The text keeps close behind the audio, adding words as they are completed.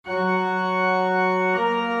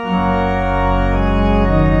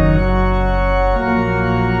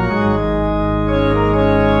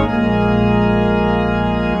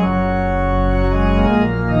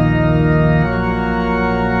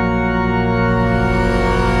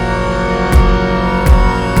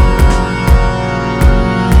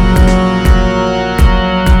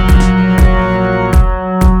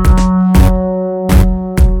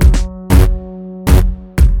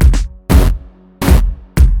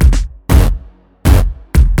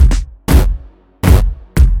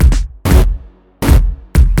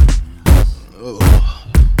The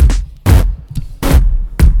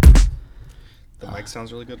mic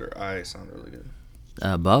sounds really good, or I sound really good?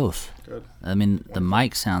 Both. Good. I mean, the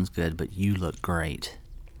mic sounds good, but you look great.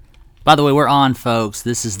 By the way, we're on, folks.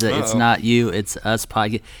 This is the It's Not You, It's Us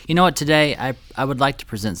podcast. You know what? Today, I would like to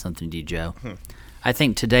present something to you, Joe. I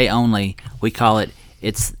think today only we call it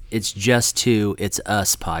It's Just To It's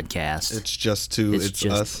Us podcast. It's just to it's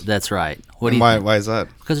us. That's right. Why is that?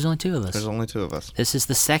 Because there's only two of us. There's only two of us. This is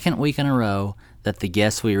the second week in a row that the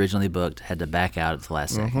guests we originally booked had to back out at the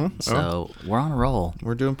last second. So we're on a roll.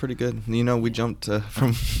 We're doing pretty good. You know, we jumped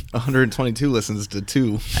from 122 listens to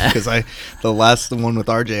 2 because the one with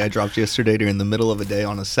RJ I dropped yesterday during the middle of a day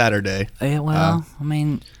on a Saturday. Yeah, well, I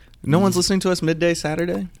mean, no one's listening to us midday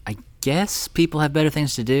Saturday. I guess people have better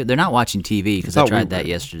things to do. They're not watching TV because I tried that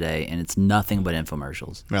yesterday, and it's nothing but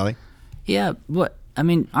infomercials. Really? Yeah. What? I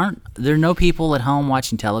mean, aren't there no people at home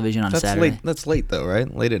watching television on Saturday? That's late, though, right?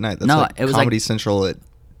 Late at night. That's it was Comedy Central at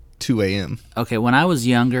 2 a.m. Okay, when I was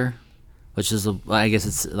younger, which is, I guess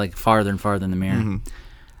it's like farther and farther in the mirror,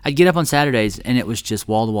 I'd get up on Saturdays, and it was just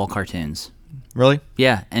wall-to-wall cartoons. Really?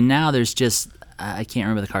 Yeah, and now there's just, I can't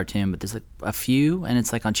remember the cartoon, but there's like a few, and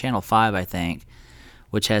it's like on Channel 5, I think,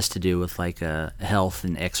 which has to do with like health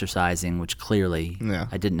and exercising, which clearly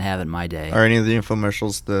I didn't have in my day. Are any of the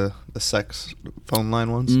infomercials the sex phone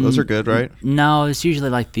line ones? Those are good, right? No, it's usually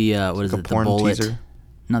like the the porn Bullet. Teaser?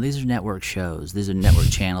 No, these are network shows. These are network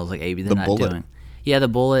channels like AB. They're The not Bullet. doing. Yeah, the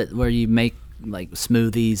Bullet, where you make like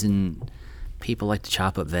smoothies and people like to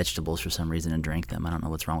chop up vegetables for some reason and drink them. I don't know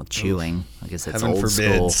what's wrong with chewing. I guess that's Heaven old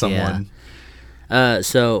forbid school. someone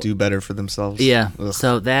do better for themselves. Yeah. Ugh.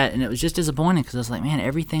 So that, and it was just disappointing because I was like, man,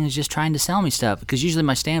 everything is just trying to sell me stuff. Because usually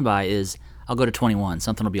my standby is I'll go to 21.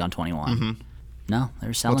 Something will be on 21. No, they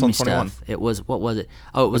were selling What's on me 21? stuff. It was, what was it?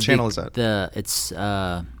 Oh, it was What channel is that? It's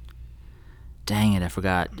dang it, I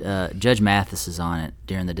forgot. Judge Mathis is on it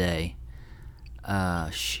during the day.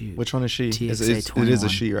 Shoot. Which one is she? TXA It 21. is a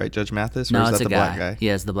she, right? Judge Mathis? Or No, is it's that a the guy. black guy?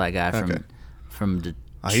 Yeah, it's the black guy Okay. from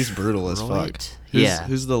He's brutal as fuck. Yeah.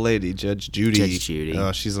 Who's the lady? Judge Judy. Judge Judy.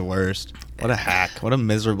 Oh, she's the worst. What a hack. What a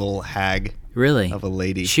miserable hag Really? of a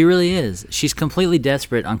lady. She really is. She's completely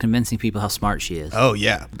desperate on convincing people how smart she is. Oh,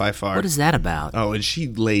 yeah, by far. What is that about? Oh, and she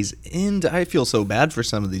lays into... I feel so bad for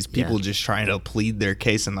some of these people just trying to plead their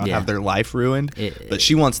case and not have their life ruined. But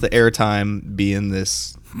she wants the airtime being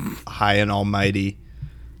this high and almighty.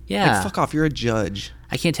 Yeah. Like, fuck off, you're a judge.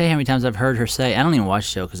 I can't tell you how many times I've heard her say, I don't even watch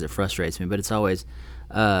the show because it frustrates me, but it's always,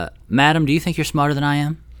 Madam, do you think you're smarter than I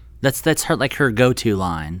am? That's her, like, her go-to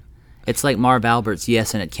line. It's like Marv Albert's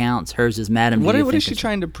yes and it counts. Hers is Madam. What is she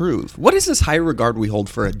trying to prove? What is this high regard we hold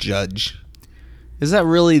for a judge? Is that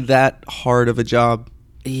really that hard of a job?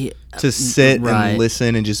 To sit and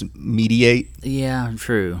listen and just mediate? Yeah,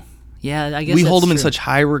 true. Yeah, I guess we hold them true. in such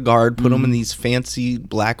high regard, put them in these fancy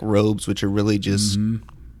black robes, which are really just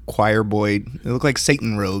choir boy. They look like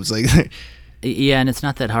Satan robes. Like, yeah, and it's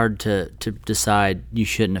not that hard to decide you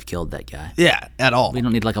shouldn't have killed that guy. Yeah, at all. We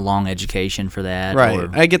don't need like a long education for that. Right.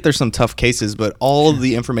 I get there's some tough cases, but all of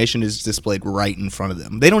the information is displayed right in front of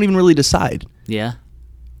them. They don't even really decide. Yeah.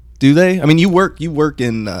 Do they? I mean, you work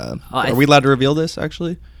in... are we allowed to reveal this,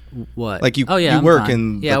 actually? What? Like you work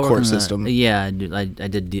in the court system. Yeah, I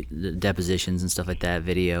did depositions and stuff like that,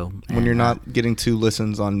 video. When you're not getting 2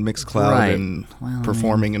 listens on Mixcloud and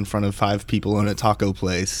performing in front of 5 people in a taco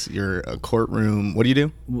place, you're a courtroom. What do you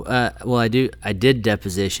do? Well, I did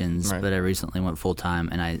depositions, but I recently went full time,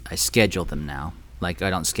 and I schedule them now. Like, I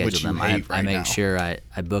don't schedule them. I make sure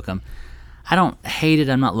I book them. I don't hate it.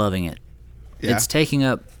 I'm not loving it. Yeah. It's taking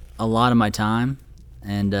up a lot of my time,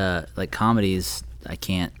 and like comedies, I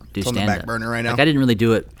can't do stand-up. On the back burner right now. Like, I didn't really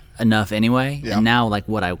do it enough anyway, and now like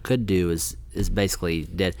what I could do is basically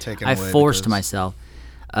dead. I forced myself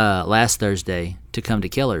last Thursday to come to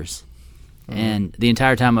Killers, and the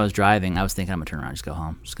entire time I was driving, I was thinking I'm gonna turn around and just go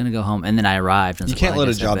home. Just gonna go home, and then I arrived. And you can't let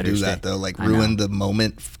a job do that though. Like ruin the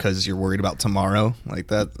moment because you're worried about tomorrow. Like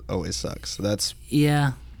that always sucks. That's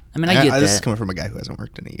I mean, I get that. This is coming from a guy who hasn't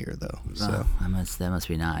worked in a year, though. So that must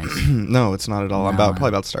be nice. No, it's not at all. I'm probably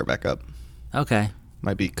about to start back up. Okay.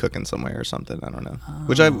 Might be cooking somewhere or something. I don't know.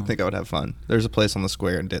 Which I think I would have fun. There's a place on the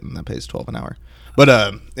square in Denton that pays $12 an hour. But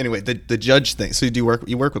anyway, the judge thing. So you work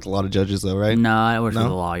with a lot of judges, though, right? No, I work with the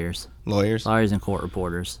lawyers. Lawyers and court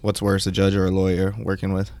reporters. What's worse, a judge or a lawyer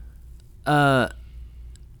working with? I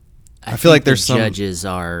feel like there's some judges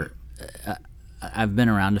are. I've been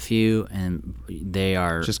around a few, and they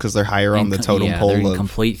are just because they're higher on the totem pole. They're in of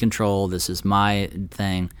complete control. This is my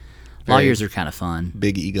thing. Lawyers are kind of fun.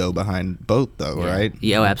 Big ego behind both, though, right?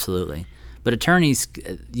 Yeah, absolutely. But attorneys,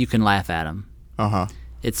 you can laugh at them. Uh-huh.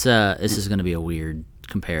 It's this is going to be a weird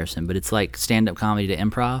comparison, but it's like stand-up comedy to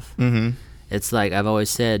improv. Mm-hmm. It's like I've always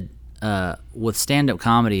said, with stand-up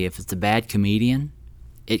comedy, if it's a bad comedian,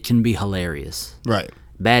 it can be hilarious. Right.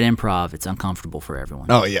 Bad improv, it's uncomfortable for everyone.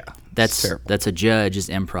 Oh, yeah. That's a judge is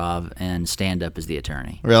improv and stand-up is the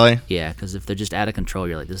attorney. Really? Yeah, because if they're just out of control,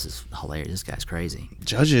 you're like, this is hilarious. This guy's crazy.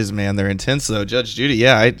 Judges, man, they're intense though. Judge Judy,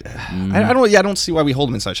 yeah, I don't see why we hold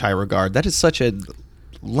him in such high regard. That is such a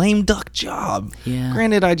lame duck job. Yeah.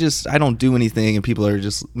 Granted, I don't do anything, and people are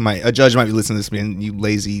just a judge might be listening to this, man. You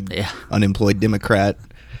lazy, unemployed Democrat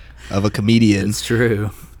of a comedian. It's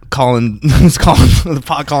true. calling the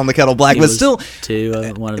pot calling the kettle black, but still,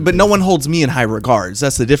 but no one holds me in high regards.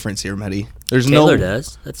 That's the difference here, Mehdi. Taylor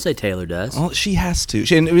does. Let's say Taylor does. Well, she has to.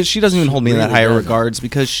 She doesn't even hold me in that high regards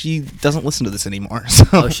because she doesn't listen to this anymore.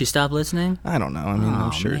 So. She stopped listening? I don't know. I mean,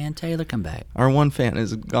 I'm sure. Man, Taylor, come back. Our one fan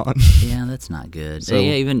is gone. Yeah, that's not good. So,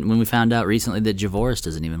 yeah, even when we found out recently that Javoris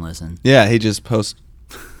doesn't even listen. Yeah, he just posts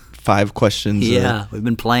 5 questions. Yeah, we've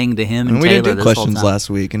been playing to him and we Taylor didn't do this questions whole time. last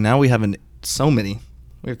week, and now we have so many.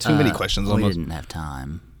 We have too many questions almost. We didn't have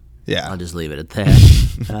time. Yeah. I'll just leave it at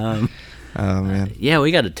that. Oh, man. Yeah,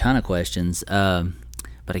 we got a ton of questions. But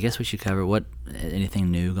I guess we should cover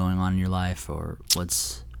anything new going on in your life or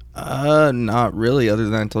what's... Not really, other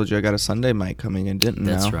than I told you I got a Sunday mic coming in Denton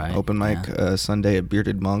now. That's right. Open mic Sunday at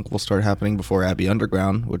Bearded Monk will start happening before Abbey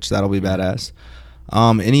Underground, which that'll be badass.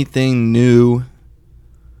 Anything new...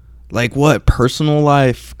 Like what? Personal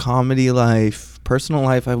life, comedy life. Personal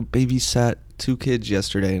life, I babysat 2 kids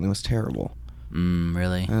yesterday, and it was terrible.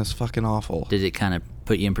 Really? And it was fucking awful. Did it kind of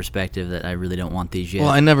put you in perspective that I really don't want these yet?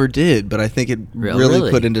 Well, I never did, but I think it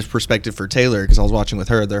really put into perspective for Taylor, because I was watching with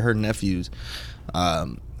her. They're her nephews.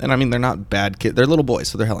 And I mean, they're not bad kids. They're little boys,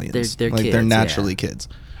 so they're hellions. They're kids, they're naturally kids.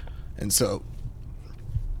 And so...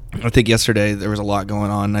 I think yesterday there was a lot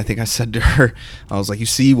going on. I think I said to her, I was like, you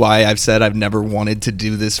see why I've said I've never wanted to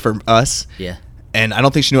do this for us? Yeah. And I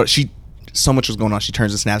don't think she knew it. So much was going on. She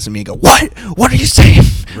turns and snaps at me and go, what? What are you saying?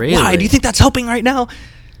 Really? Why? Do you think that's helping right now?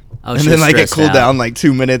 Oh, and then like it cooled down like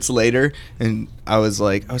 2 minutes later. And I was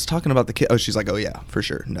like, I was talking about the kid. Oh, she's like, oh yeah, for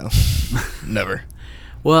sure. No, never.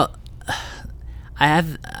 Well,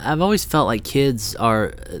 I've always felt like kids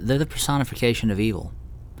they're the personification of evil.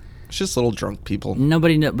 It's just little drunk people.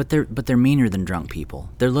 Nobody knows, but they're meaner than drunk people.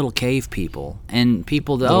 They're little cave people, and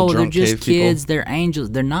people that they're just kids. They're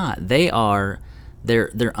angels. They're not. They're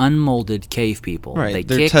unmolded cave people. Right.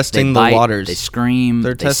 They're kick, testing they bite, the waters. They scream.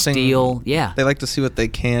 They're testing. Steal. Yeah. They like to see what they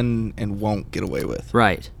can and won't get away with.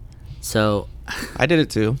 Right. So. I did it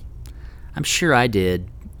too. I'm sure I did.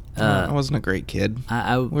 I wasn't a great kid.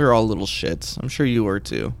 We were all little shits. I'm sure you were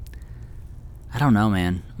too. I don't know,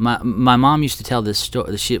 man. My mom used to tell this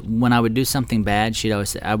story. When I would do something bad, she'd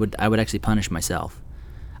always say I would actually punish myself.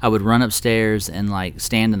 I would run upstairs and like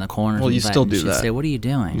stand in the corner. Well, you still do she'd that. Say, "What are you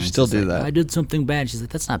doing?" You still do that. I did something bad. She's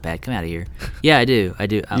like, "That's not bad. Come out of here." Yeah, I do. You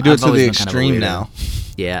do it to the extreme now.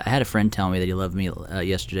 Yeah, I had a friend tell me that he loved me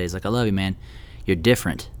yesterday. He's like, "I love you, man. You're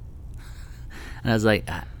different." And I was like,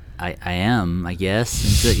 "I am, I guess."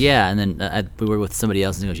 And so, yeah, and then we were with somebody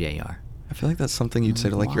else, and he goes, "Yeah, you are." I feel like that's something you'd say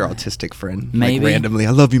to like your autistic friend. Maybe. Like randomly,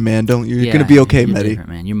 I love you, man. You're gonna be okay, you're Mehdi. Different,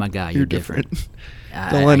 man. You're my guy. You're different.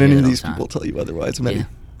 Don't let any of these people tell you otherwise, Mehdi. Yeah.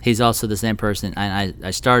 He's also the same person. I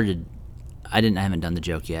haven't done the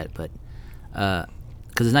joke yet, but because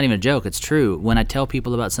it's not even a joke, it's true. When I tell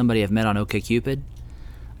people about somebody I've met on OkCupid,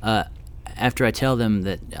 after I tell them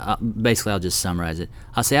that, basically I'll just summarize it.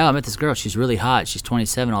 I'll say, "Oh, I met this girl. She's really hot. She's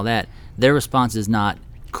 27, all that." Their response is not,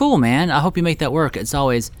 "Cool, man. I hope you make that work." It's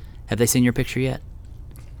always, "Have they seen your picture yet?"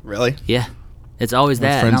 Really? Yeah. It's always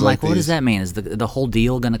that. And I'm like, what does that that mean? Is the whole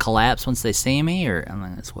deal going to collapse once they see me? Or I'm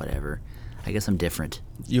like, it's whatever. I guess I'm different.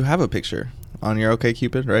 You have a picture on your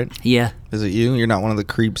OkCupid, right? Yeah. Is it you? You're not one of the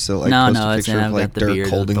creeps that like post a picture of like Dirk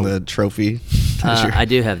holding the trophy? I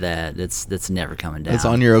do have that. That's never coming down. It's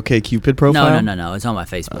on your OkCupid profile? No. It's on my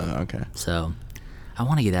Facebook. Okay. So I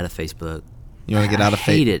want to get out of Facebook. You want to get out of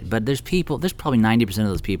Facebook? I hate it, but there's probably 90% of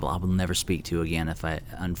those people I will never speak to again if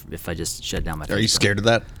I just shut down my Facebook. Are you scared of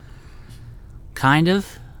that? Kind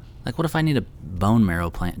of. Like, what if I need a bone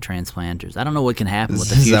marrow transplant? I don't know what can happen with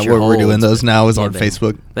the future. Is that what we're doing those now is on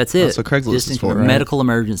Facebook? That's it. That's what Craigslist is for, right? Medical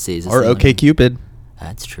emergencies. Or OkCupid.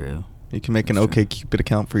 That's true. You can make an OkCupid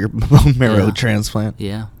account for your bone marrow transplant.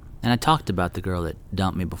 Yeah. And I talked about the girl that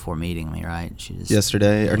dumped me before meeting me, right? She just, last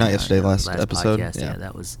episode. Podcast, yeah,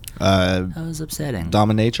 that was upsetting.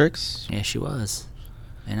 Dominatrix? Yeah, she was.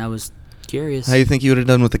 And I was curious. How do you think you would have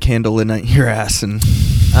done with the candle in your ass? And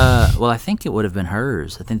well, I think it would have been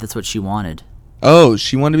hers. I think that's what she wanted. Oh,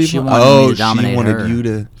 she wanted to be. She wanted me to dominate her. You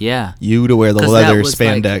to. Yeah. You to wear the leather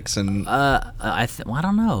spandex and. I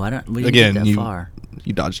don't know. We didn't again, get that far.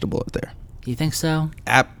 You dodged a bullet there. You think so?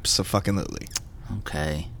 Abso-fucking-lutely.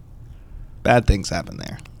 Okay. Bad things happen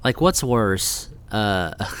there. Like, what's worse,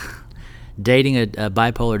 dating a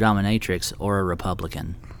bipolar dominatrix or a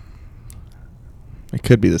Republican? It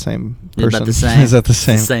could be the same person. Is that the same? Is that the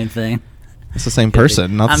same? It's the same thing. It's the same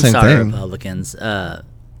person, not the same I'm sorry, thing. Republicans. I'm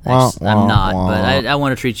not, but I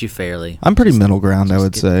want to treat you fairly. I'm pretty middle ground, I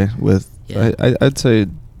would say. With Yeah. I'd say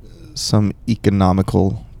some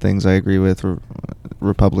economical things I agree with. I'm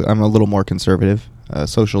a little more conservative.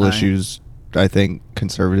 Social issues, I think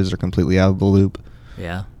conservatives are completely out of the loop.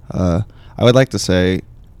 Yeah. I would like to say,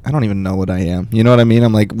 I don't even know what I am. You know what I mean?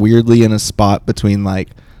 I'm like weirdly in a spot between like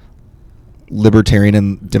libertarian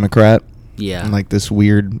and Democrat. Yeah. And like this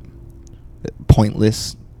weird,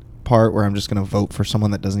 pointless part where I'm just going to vote for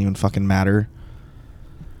someone that doesn't even fucking matter.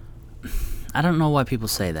 I don't know why people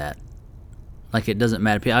say that. Like, it doesn't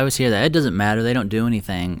matter. I always hear that. It doesn't matter. They don't do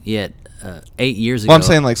anything. Yet, 8 years ago... Well, I'm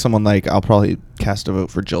saying, like, someone like... I'll probably cast a vote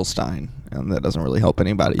for Jill Stein, and that doesn't really help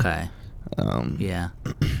anybody. Okay. Yeah.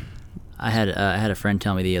 I had a friend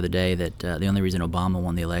tell me the other day that the only reason Obama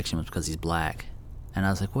won the election was because he's black. And I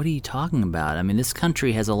was like, what are you talking about? I mean, this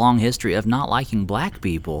country has a long history of not liking black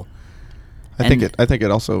people. I think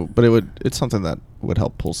it also... But it's something that would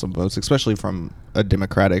help pull some votes, especially from a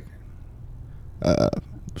Democratic...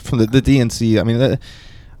 from the DNC. I mean,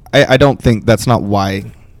 I don't think that's not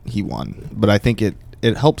why he won, but I think it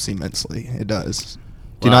helps immensely. It does.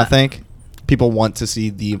 Do you not think? People want to see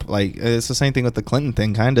it's the same thing with the Clinton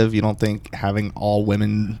thing, kind of. You don't think having all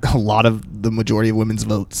women, the majority of women's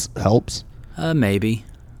votes helps? Maybe.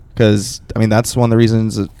 Because, I mean, that's one of the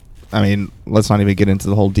reasons, let's not even get into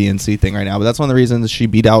the whole DNC thing right now, but that's one of the reasons she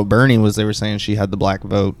beat out Bernie was they were saying she had the black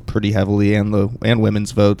vote pretty heavily and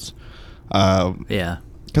women's votes. Yeah.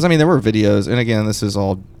 Because, I mean, there were videos, and again, this is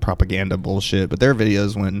all propaganda bullshit, but there are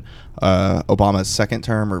videos when Obama's second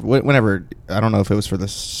term, or whenever, I don't know if it was for the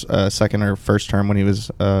second or first term when he was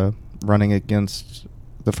running against,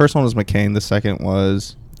 the first one was McCain, the second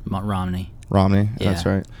was... Romney. Yeah. That's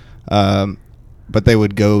right. But they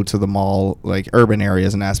would go to the mall, like urban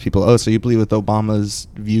areas, and ask people, so you believe with Obama's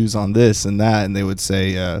views on this and that, and they would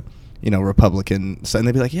say, Republican, and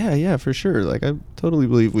they'd be like, yeah, for sure, like, I totally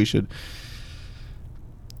believe we should...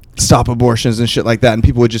 stop abortions and shit like that, and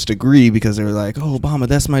people would just agree because they were like, Obama,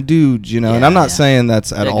 that's my dude, and I'm not saying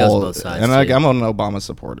that's at all, both sides, and I'm an Obama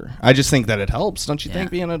supporter. I just think that it helps, don't you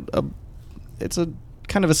think, being it's a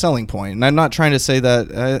kind of a selling point, and I'm not trying to say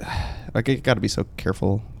that, I got to be so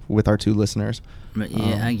careful with our two listeners.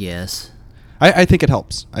 Yeah, I guess. I think it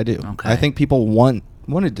helps. I do. Okay. I think people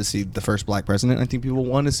wanted to see the first black president. I think people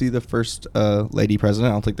want to see the first lady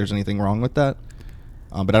president. I don't think there's anything wrong with that.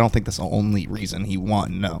 But I don't think that's the only reason he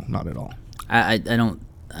won. No, not at all. I don't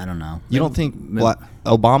know. You don't think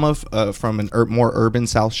Obama from a more urban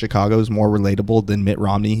South Chicago is more relatable than Mitt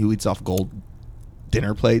Romney, who eats off gold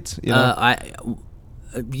dinner plates? Yeah,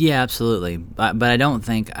 absolutely. But I don't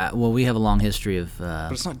think... we have a long history of...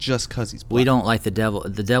 but it's not just because he's black. We don't like the devil.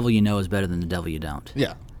 The devil you know is better than the devil you don't.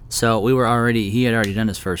 Yeah. So he had already done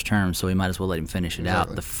his first term, so we might as well let him finish it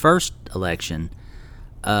out. The first election...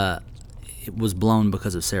 it was blown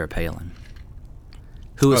because of Sarah Palin,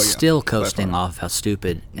 who is still coasting off how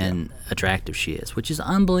stupid and attractive she is, which is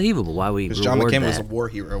unbelievable. Why we reward John McCain that. was a war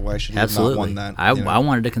hero. Why should he Absolutely. have not won that? I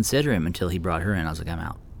wanted to consider him until he brought her in. I was like, I'm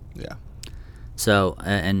out. Yeah. So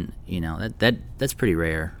that's pretty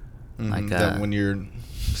rare. Mm-hmm. Like when you're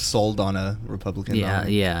sold on a Republican.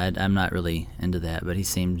 I'm not really into that, but he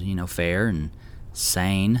seemed fair and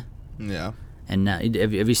sane. Yeah. And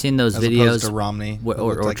have you seen those As videos? Opposed to Romney,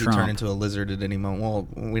 or like he Trump. turned into a lizard at any moment. Well,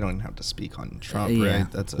 we don't even have to speak on Trump, yeah.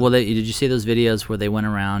 right? Did you see those videos where they went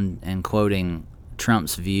around and quoting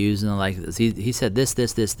Trump's views and like he said this.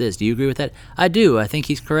 Do you agree with that? I do. I think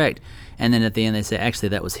he's correct. And then at the end they say actually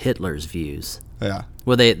that was Hitler's views. Yeah.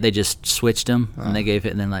 Well, they just switched them and they gave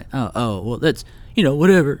it, and then like well that's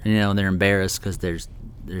whatever, and they're embarrassed because their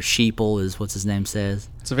sheeple is what's his name says.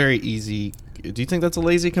 It's a very easy. Do you think that's a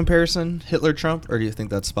lazy comparison, Hitler-Trump, or do you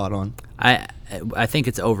think that's spot on? I think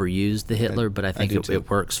it's overused, the Hitler, but I think it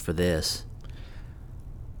works for this.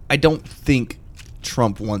 I don't think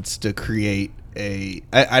Trump wants to create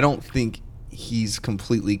I don't think he's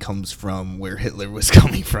completely comes from where Hitler was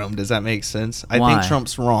coming from. Does that make sense? Why? I think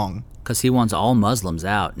Trump's wrong. Because he wants all Muslims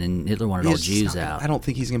out, and Hitler wanted all Jews out. I don't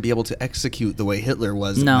think he's going to be able to execute the way Hitler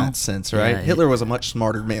was in that sense, right? Yeah, Hitler was a much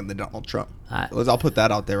smarter man than Donald Trump. I'll put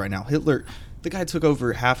that out there right now. Hitler... The guy took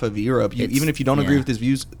over half of Europe. Even if you don't agree with his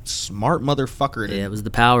views, smart motherfucker. Yeah, it was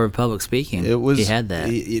the power of public speaking. It was. He had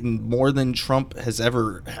that. More than Trump has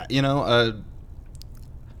ever. I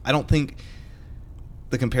don't think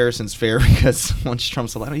the comparison's fair because once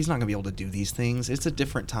Trump's elected, he's not going to be able to do these things. It's a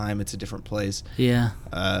different time. It's a different place. Yeah.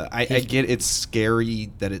 I get it's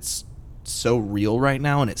scary that it's so real right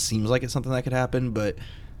now and it seems like it's something that could happen, but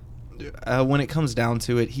when it comes down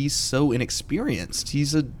to it, he's so inexperienced. He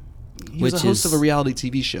was a host of a reality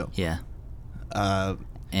TV show. Yeah.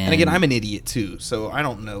 And again, I'm an idiot too, so I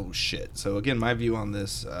don't know shit. So again, my view on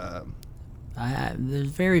this... there's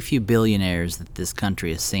very few billionaires that this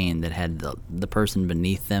country has seen that had the person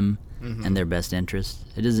beneath them and their best interest.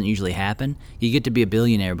 It doesn't usually happen. You get to be a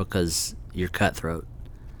billionaire because you're cutthroat.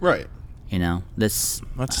 Right. You know, that's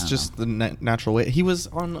just the natural way. He was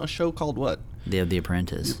on a show called what? The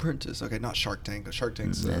Apprentice. The Apprentice. Okay, not Shark Tank. Shark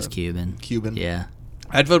Tank's... That's Cuban. Cuban. Yeah.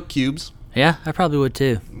 I'd vote Cubes. Yeah, I probably would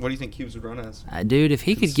too. What do you think Cubes would run as? Dude, if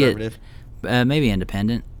he could get... maybe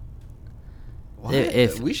independent. What?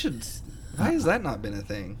 We should... Why has that not been a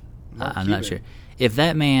thing? I'm not sure. If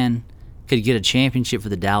that man could get a championship for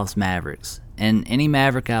the Dallas Mavericks, and any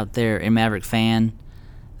Maverick out there, a Maverick fan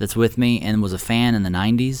that's with me and was a fan in the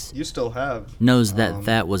 90s... You still have... ...knows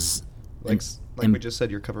that was... Like we just said,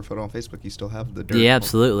 your cover photo on Facebook, you still have the dirt. Yeah,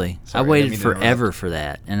 absolutely. Sorry, I waited forever for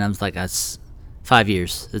that, and I was like, that's 5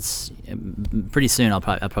 years. It's pretty soon I'll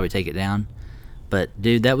probably take it down. But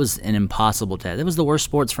dude, that was an impossible task. That was the worst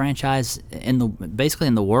sports franchise basically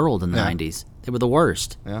in the world in the 90s. They were the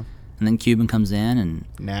worst. Yeah. And then Cuban comes in and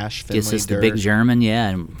Nash, Finley, gets us Dirk. the big German,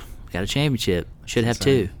 and got a championship. Should have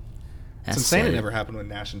two. It's insane it never happened with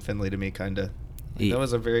Nash and Finley to me, kind of. That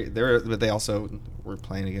was but they also were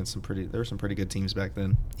playing against there were some pretty good teams back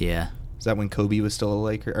then. Yeah. Is that when Kobe was still a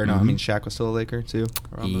Laker? Or no, I mean Shaq was still a Laker too?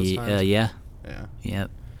 Around those times? Yeah. Yeah.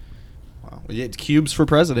 Yep. Wow. Well, Cubes for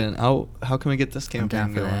president. How can we get this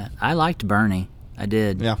campaign going? That. I liked Bernie. I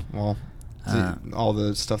did. Yeah. Well, all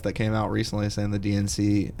the stuff that came out recently saying the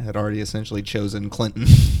DNC had already essentially chosen Clinton.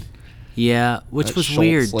 Yeah, which was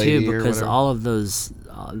weird too because all of those,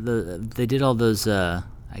 they did all those.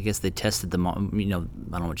 I guess they tested I don't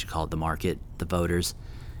know what you call it, the market, the voters,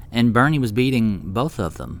 and Bernie was beating both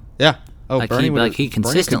of them. Yeah. Oh, Bernie he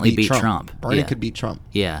consistently beat Trump. Bernie could beat Trump.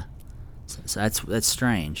 Yeah. So that's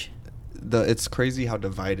strange. It's crazy how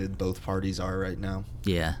divided both parties are right now.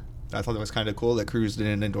 Yeah. I thought it was kind of cool that Cruz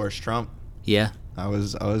didn't endorse Trump. Yeah. I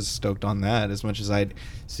was stoked on that as much as I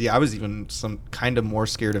was even some kind of more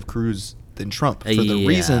scared of Cruz than Trump for the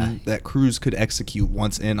reason that Cruz could execute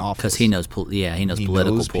once in office. Because he knows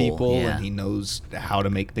political people and he knows how to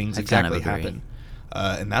make things exactly happen.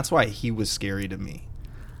 And that's why he was scary to me.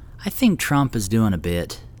 I think Trump is doing a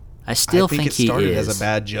bit. I think it started as a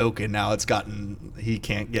bad joke, and now he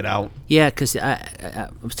can't get out. Yeah, because I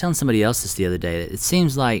was telling somebody else this the other day. It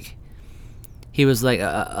seems like he was like,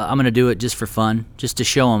 I'm going to do it just for fun, just to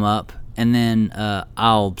show him up, and then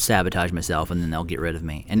I'll sabotage myself, and then they'll get rid of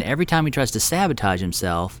me. And every time he tries to sabotage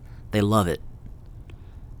himself, they love it.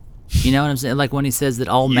 You know what I'm saying? Like when he says that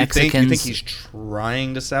all Mexicans... You think he's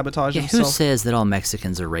trying to sabotage himself? Who says that all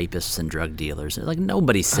Mexicans are rapists and drug dealers? Like,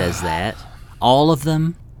 nobody says that. All of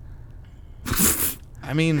them?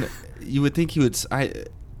 I mean, you would think he would...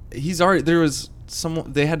 He's already... There was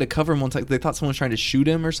someone... They had to cover him one time. They thought someone was trying to shoot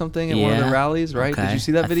him or something at one of the rallies, right? Okay. Did you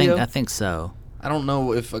see that video? I think so. I don't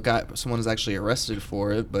know if someone is actually arrested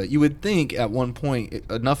for it, but you would think at one point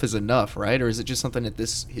enough is enough, right? Or is it just something that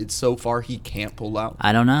it's so far he can't pull out?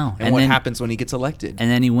 I don't know. And what happens when he gets elected? And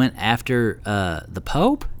then he went after the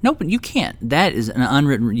Pope? No, but you can't. That is an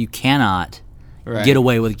unwritten... You cannot get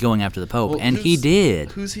away with going after the Pope. And he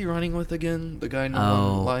did. Who's he running with again? The guy no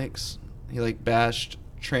one likes? He bashed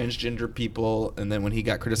transgender people, and then when he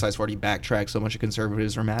got criticized for it, he backtracked. So much of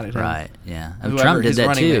conservatives were mad at him. Right, yeah. Trump did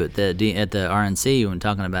that too at the RNC when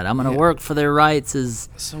talking about, I'm going to work for their rights as...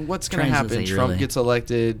 So what's going to happen? Trump gets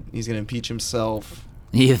elected, he's going to impeach himself.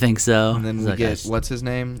 You think so? And then we get, what's his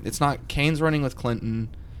name? It's not, Kane's running with Clinton.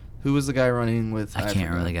 Who was the guy running with... I can't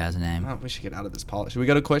remember the guy's name. Oh, we should get out of this politics. Should we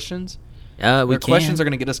go to questions? Questions are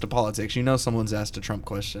going to get us to politics. You know someone's asked a Trump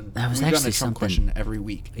question. That was We've actually gotten a Trump question every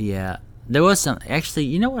week. Yeah. There was some... Actually,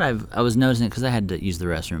 you know what I was noticing? Because I had to use the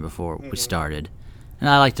restroom before we started. And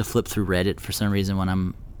I like to flip through Reddit for some reason when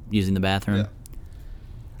I'm using the bathroom. Yeah.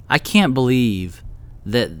 I can't believe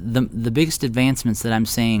that the biggest advancements that I'm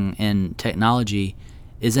seeing in technology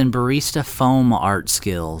is in barista foam art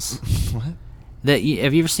skills. What? Have you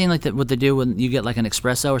ever seen what they do when you get like an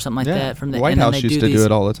espresso or something like that from the White House used to do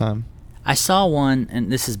it all the time. I saw one,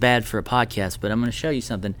 and this is bad for a podcast, but I'm going to show you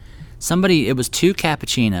something. It was 2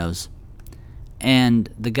 cappuccinos, and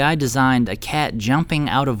the guy designed a cat jumping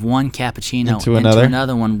out of one cappuccino into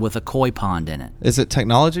another one with a koi pond in it. Is it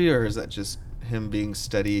technology, or is that just him being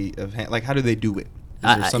steady of hand? Like, how do they do it?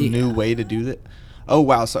 Is there some new way to do that? Oh,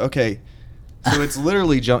 wow. So, okay. So it's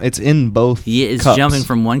literally it's in both. Yeah, it's cups. jumping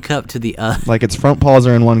from one cup to the other. Like its front paws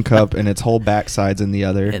are in one cup and its whole backside's in the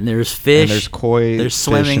other. And there's fish. And there's koi. There's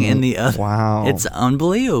swimming in the other. Wow. It's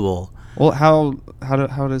unbelievable. Well, how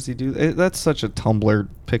does he do it? That's such a Tumblr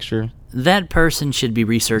picture. That person should be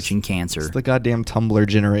researching cancer. It's the goddamn Tumblr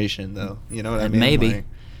generation, though. You know what I mean? Maybe. Like,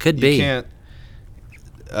 could be. You can't.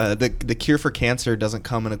 The cure for cancer doesn't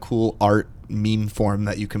come in a cool art meme form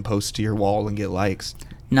that you can post to your wall and get likes.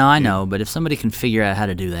 No, I know, but if somebody can figure out how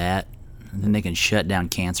to do that, then they can shut down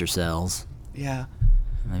cancer cells. Yeah.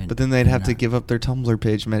 I mean, But then they'd have to give up their Tumblr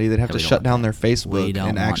page, Mehdi. They'd have to shut down their Facebook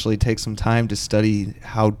and actually take some time to study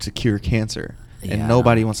how to cure cancer. Yeah. And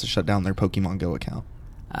nobody wants to shut down their Pokemon Go account.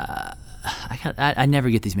 I never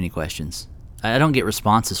get these many questions. I don't get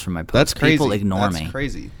responses from my posts. That's crazy. People ignore me. That's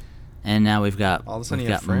crazy. And now we've got all of a sudden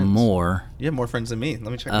you have friends. More. You have more friends than me. Let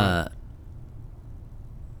me check out.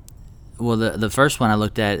 Well, the first one I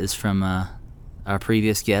looked at is from our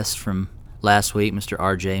previous guest from last week, Mr.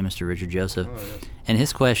 RJ, Mr. Richard Joseph. Oh, yes. And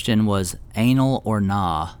his question was anal or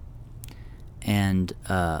nah. And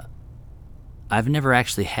I've never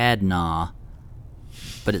actually had nah,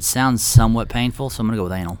 but it sounds somewhat painful, so I'm going to go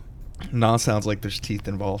with anal. Nah sounds like there's teeth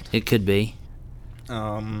involved. It could be.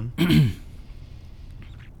 I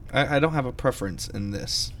don't have a preference in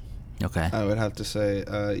this. Okay. I would have to say,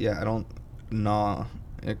 I don't nah.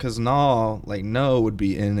 Because nah, like no would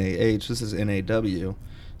be N-A-H. This is N-A-W.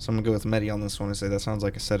 So I'm going to go with Mehdi on this one and say that sounds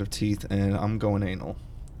like a set of teeth, and I'm going anal.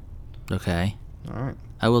 Okay. All right.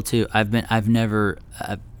 I will too. I've never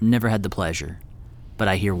had the pleasure, but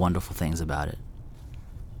I hear wonderful things about it.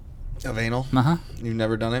 Of anal? Uh-huh. You've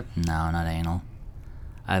never done it? No, not anal.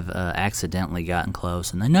 I've accidentally gotten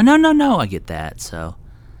close, and then no, I get that, so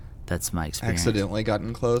that's my experience. Accidentally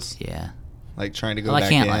gotten close? Yeah. Like trying to go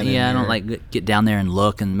back in? I don't get down there and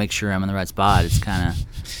look and make sure I'm in the right spot. It's kind of...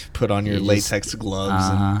 Put on your latex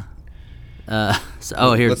gloves.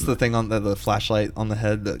 Here. What's the thing on the flashlight on the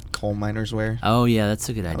head that coal miners wear? Oh, yeah, that's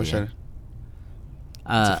a good idea.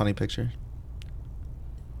 That's a funny picture.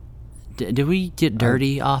 Do we get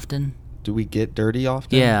dirty often? Do we get dirty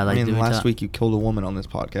often? Yeah. Like, I mean, last week you killed a woman on this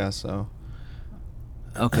podcast, so...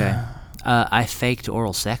 Okay. I faked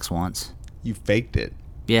oral sex once. You faked it?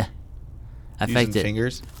 Yeah. I faked it.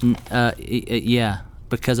 Fingers? Yeah,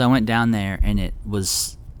 because I went down there and it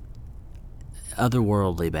was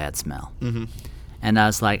otherworldly bad smell. Mm-hmm. And I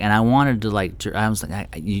was like, and I wanted to I was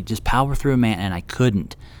like, you just power through, man, and I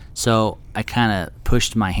couldn't. So I kind of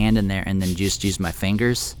pushed my hand in there and then just used my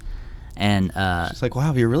fingers. And she's like,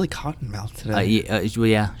 "Wow, you're really cottonmouth today."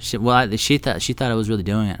 Yeah. She thought I was really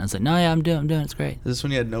doing it. I was like, "No, yeah, I'm doing. It's great." Is this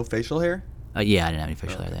when you had no facial hair? Yeah, I didn't have any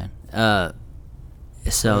facial hair then.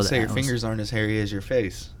 So I would say your fingers aren't as hairy as your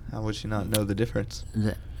face. How would you not know the difference?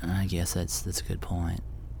 I guess that's a good point.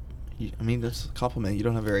 I mean, that's a compliment. You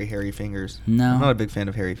don't have very hairy fingers. No. I'm not a big fan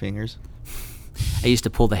of hairy fingers. I used to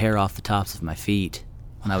pull the hair off the tops of my feet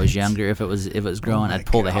when I was younger. If it was growing, I'd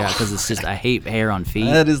pull the hair out because it's just I hate hair on feet.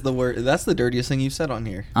 That is the word. That's the dirtiest thing you've said on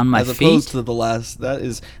here. On my feet, as opposed to the last. That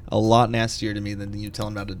is a lot nastier to me than you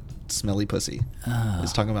telling about a smelly pussy.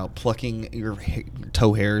 It's talking about plucking your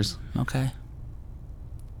toe hairs. Okay.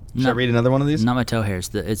 Should I read another one of these? Not my toe hairs.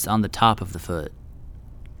 It's on the top of the foot.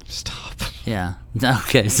 Stop. Yeah.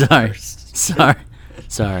 Okay. Sorry.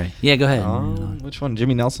 Yeah, go ahead. Which one?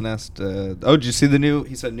 Jimmy Nelson asked. Did you see the new?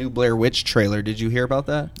 He said new Blair Witch trailer. Did you hear about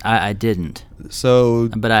that? I didn't. So.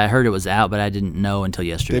 But I heard it was out, but I didn't know until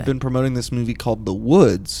yesterday. They've been promoting this movie called The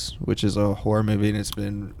Woods, which is a horror movie, and it's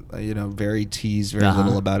been very teased, very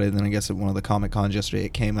little about it. And then I guess at one of the Comic Cons yesterday,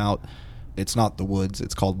 it came out. It's not The Woods.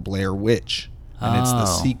 It's called Blair Witch, and it's the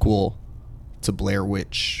sequel to Blair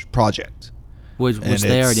Witch Project. Which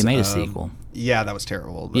they already made a sequel. Yeah, that was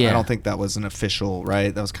terrible. Yeah. I don't think that was an official,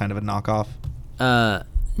 right? That was kind of a knockoff.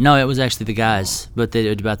 No, it was actually the guys, but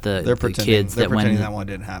they about the kids they're that pretending went. That one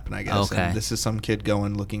didn't happen, I guess. Okay. And this is some kid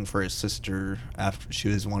going looking for his sister after she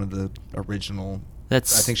was one of the original. I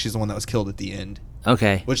think she's the one that was killed at the end.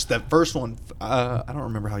 Okay. Which that first one, I don't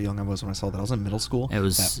remember how young I was when I saw that. I was in middle school.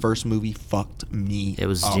 That first movie fucked me. It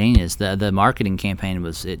was genius. The marketing campaign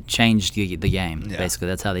changed the game. Yeah. Basically,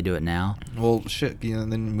 that's how they do it now. Well, shit.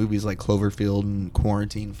 And then movies like Cloverfield and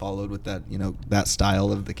Quarantine followed with that. That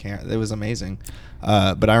style of the camera. It was amazing.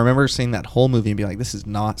 But I remember seeing that whole movie and being like, "This is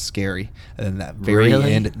not scary." And then that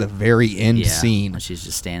very end scene, when she's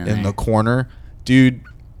just standing in the corner, dude.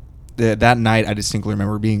 That night, I distinctly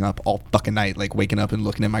remember being up all fucking night, like waking up and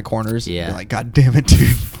looking at my corners. Yeah. And like, God damn it,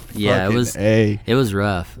 dude. Yeah, it was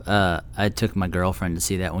rough. I took my girlfriend to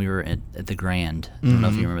see that when we were at the Grand. I don't know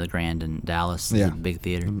if you remember the Grand in Dallas. Yeah. The big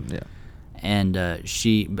theater. Yeah. And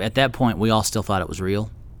she, at that point, we all still thought it was real.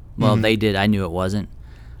 Well, they did. I knew it wasn't.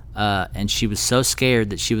 And she was so scared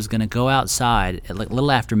that she was going to go outside at like a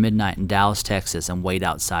little after midnight in Dallas, Texas, and wait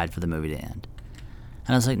outside for the movie to end.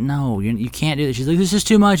 And I was like, no, you can't do this. She's like, this is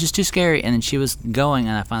too much. It's too scary. And then she was going,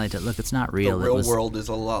 and I finally told her, look, it's not real. The real world is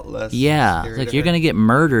a lot less. Yeah. Like, you're going to get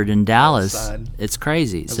murdered in Dallas. Outside. It's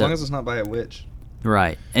crazy. As long as it's not by a witch.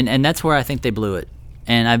 Right. And that's where I think they blew it.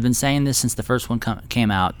 And I've been saying this since the first one came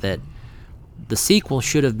out, that the sequel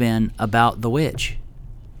should have been about the witch.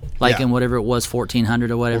 Like in whatever it was,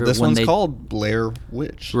 1400 or whatever. Well, this one's called Blair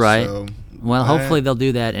Witch. Right. So well, hopefully they'll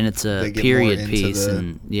do that, and it's a period piece,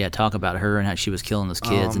 and talk about her and how she was killing those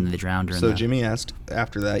kids, and then they drowned her. So Jimmy asked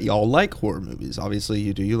after that, y'all like horror movies? Obviously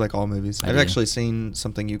you do. You like all movies. I've actually seen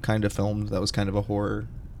something you kind of filmed that was kind of a horror.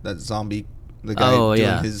 That zombie, the guy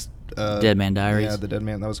doing his Dead Man Diaries. Yeah, the Dead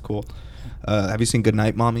Man. That was cool. Have you seen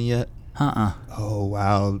Goodnight Mommy yet? Oh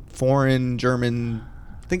wow, foreign German.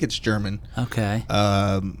 I think it's German. Okay.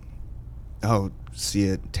 See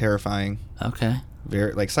it. Terrifying. Okay.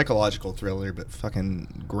 Very like psychological thriller, but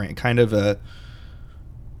fucking great. Kind of a.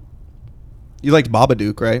 You liked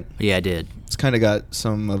Babadook, right? Yeah, I did. It's kind of got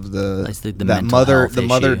some of the that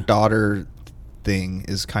mother-daughter thing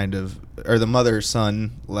is kind of, or the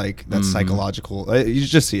mother-son, like that's psychological. You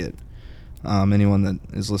just see it. Anyone that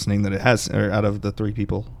is listening that it has, or out of the three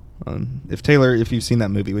people. If you've seen that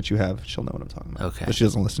movie, which you have, she'll know what I'm talking about. Okay. But she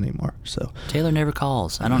doesn't listen anymore. So Taylor never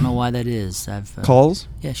calls. I don't know why that is. Calls?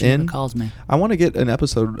 Yeah, she never calls me. I want to get an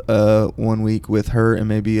episode 1 week with her and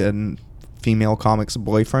maybe a female comics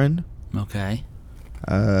boyfriend. Okay.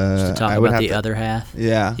 Just to talk about the other half?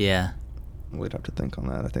 Yeah. Yeah. We'd have to think on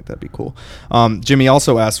that. I think that'd be cool. Jimmy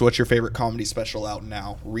also asked, what's your favorite comedy special out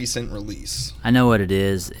now? Recent release. I know what it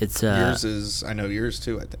is. It's yours is. I know yours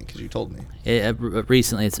too, I think, because you told me.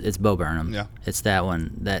 Recently, it's Bo Burnham. Yeah. It's that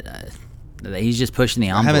one that he's just pushing the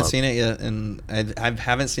envelope. I haven't seen it yet, and I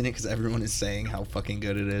haven't seen it because everyone is saying how fucking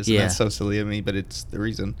good it is. Yeah. And that's so silly of me, but it's the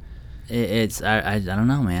reason. I don't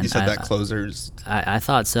know, man. You said that closer's. I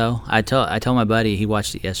thought so. I told my buddy, he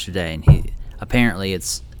watched it yesterday, and he apparently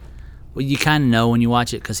it's. Well, you kind of know when you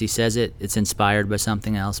watch it because he says it's inspired by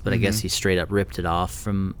something else, but I guess he straight up ripped it off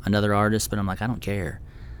from another artist. But I'm like, I don't care.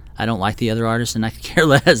 I don't like the other artist, and I could care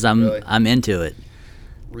less. I'm into it.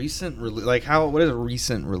 Recent release, like how? What is a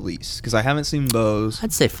recent release? Because I haven't seen Bo's.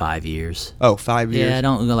 I'd say 5 years. Oh, 5 years. Yeah, I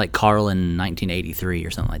don't go like Carl in 1983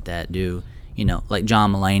 or something like that. Like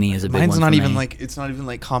John Mulaney is a big one. Mine's not even like, it's not even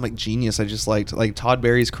like Comic Genius. I just liked like Todd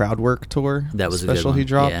Barry's Crowd Work tour. That was special a good one. He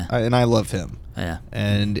dropped, yeah. And I love him. Yeah.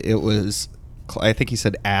 And it was, I think he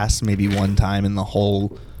said ass maybe one time in the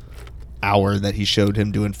whole hour that he showed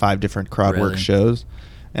him doing 5 different Crowd Work shows.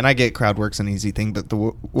 And I get Crowd Work's an easy thing, but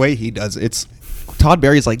the way he does it's Todd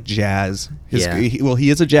Barry's like jazz. He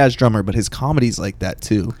is a jazz drummer, but his comedy's like that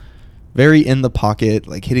too. Very in the pocket,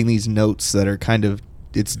 like hitting these notes that are kind of,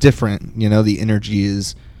 it's different, the energy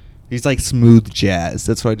is, he's like smooth jazz.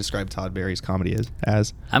 That's what I describe Todd Barry's comedy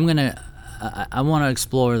as. I want to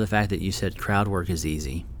explore the fact that you said Crowd Work is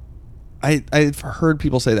easy. I've heard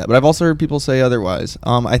people say that, but I've also heard people say otherwise.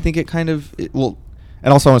 I think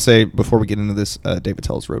and also I want to say, before we get into this, Dave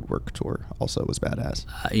Attell's Road Work tour also was badass.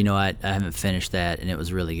 I haven't finished that, and it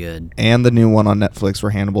was really good. And the new one on Netflix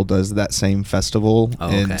where Hannibal does that same festival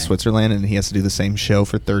in Switzerland, and he has to do the same show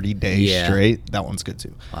for 30 days straight. That one's good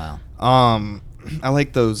too. Wow. I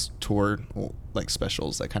like those tour like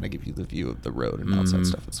specials that kind of give you the view of the road and outside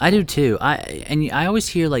stuff. Cool. I do too. I always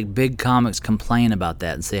hear like big comics complain about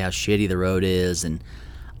that and say how shitty the road is, and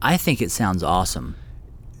I think it sounds awesome.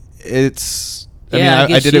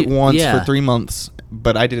 I did it once for 3 months,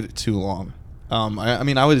 but I did it too long.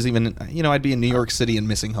 I was even, I'd be in New York City and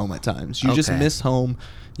missing home at times. You just miss home.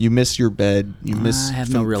 You miss your bed. You miss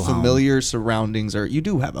no real familiar home. Surroundings. Or you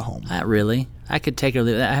do have a home. Not really. I could take her.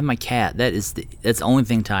 I have my cat. That's the only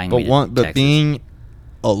thing tying me to Texas. But being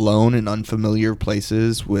alone in unfamiliar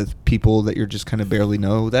places with people that you're just kind of barely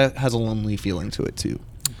know, that has a lonely feeling to it too.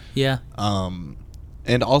 Yeah.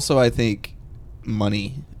 And also I think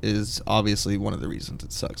money is obviously one of the reasons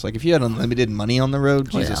it sucks. Like if you had unlimited money on the road,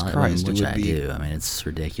 Jesus Christ, which it would I do. It's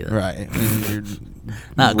ridiculous. Right. You're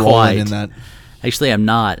not quite. In that. Actually, I'm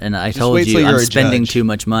not, and I told you I'm spending too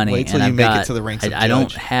much money. Wait till and you make it to the ranks of I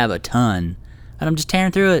don't have a ton, and I'm just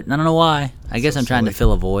tearing through it. And I don't know why. I guess I'm trying to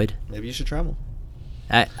fill a void. Maybe you should travel.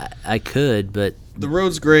 I could, but the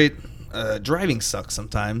road's great. Driving sucks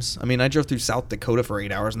sometimes. I drove through South Dakota for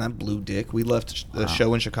 8 hours, and that blew dick. We left the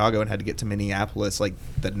show in Chicago and had to get to Minneapolis like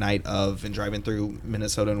the night of, and driving through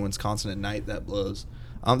Minnesota and Wisconsin at night, that blows.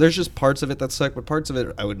 There's just parts of it that suck, but parts of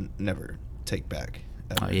it I would never take back.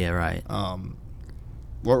 Ever. Oh yeah, right.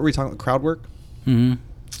 What were we talking about? Crowd Work? Mm-hmm.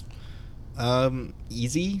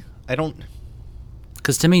 Easy. I don't.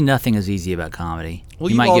 Because to me, nothing is easy about comedy. Well,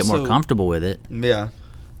 you might get more comfortable with it. Yeah.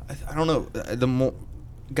 I don't know. The more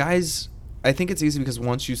guys, I think it's easy because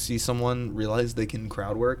once you see someone realize they can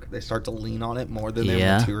crowd work, they start to lean on it more than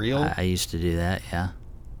their material. I used to do that. Yeah.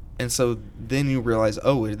 And so then you realize,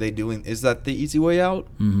 oh, are they doing? Is that the easy way out?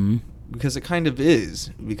 Mm-hmm. Because it kind of is.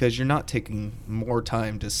 Because you're not taking more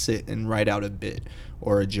time to sit and write out a bit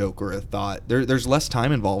or a joke or a thought. There's less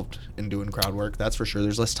time involved in doing crowd work. That's for sure.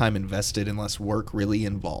 There's less time invested and less work really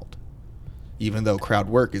involved. Even though crowd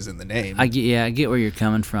work is in the name. I get where you're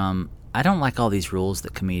coming from. I don't like all these rules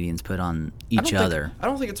that comedians put on each other. I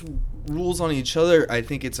don't think it's rules on each other. I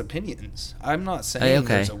think it's opinions. I'm not saying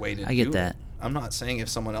there's a way to do it. I get that. I'm not saying if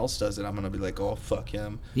someone else does it, I'm going to be like, oh, fuck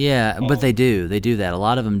him. Yeah, but they do. They do that. A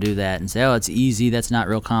lot of them do that and say, oh, it's easy. That's not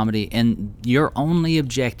real comedy. And your only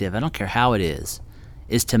objective, I don't care how it is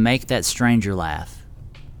to make that stranger laugh.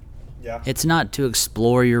 Yeah. It's not to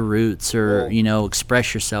explore your roots or,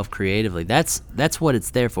 express yourself creatively. That's what it's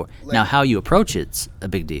there for. Like, now, how you approach it's a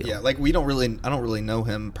big deal. Yeah, like I don't really know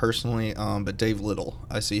him personally, but Dave Little,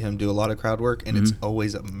 I see him do a lot of crowd work, and it's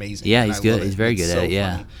always amazing. Yeah, he's good. He's very good at it,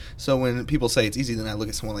 yeah. Funny. So when people say it's easy, then I look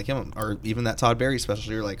at someone like him, or even that Todd Barry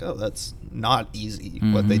special, you're like, oh, that's not easy,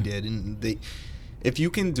 what they did. And if you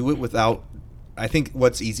can do it without... I think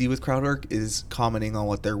what's easy with crowd work is commenting on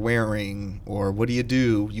what they're wearing or what do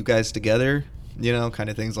you guys together, kind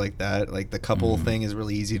of things like that. Like the couple thing is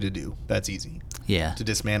really easy to do. That's easy. Yeah. To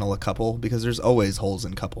dismantle a couple because there's always holes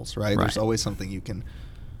in couples, right? There's always something you can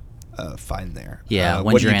find there. Yeah,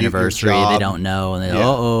 when's your anniversary? They don't know,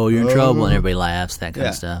 and you're in trouble, and everybody laughs, that kind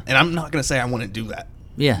of stuff. And I'm not going to say I want to do that.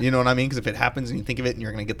 Yeah. You know what I mean? Because if it happens and you think of it and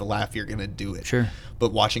you're going to get the laugh, you're going to do it. Sure.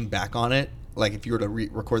 But watching back on it, like if you were to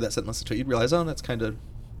record that set and listen to it, you'd realize, oh, that's kind of...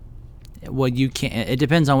 Well, you can't... It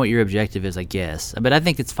depends on what your objective is, I guess. But I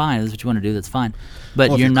think it's fine. If that's what you want to do, that's fine.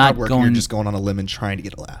 But you're not going... You're just going on a limb and trying to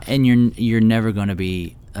get a laugh. And you're never going to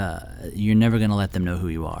be... you're never going to let them know who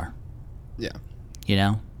you are.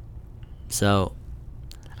 Yeah. So...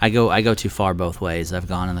 I go too far both ways. I've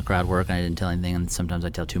gone in the crowd work and I didn't tell anything, and sometimes I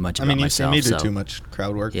tell too much about myself. You see me do too much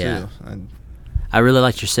crowd work too. I really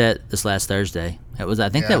liked your set this last Thursday. I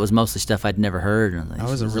think that was mostly stuff I'd never heard. That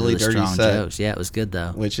was a really dirty strong set. Jokes. Yeah, it was good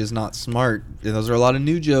though. Which is not smart. Those are a lot of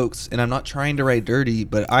new jokes, and I'm not trying to write dirty,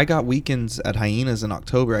 but I got weekends at Hyenas in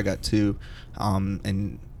October. I got 2,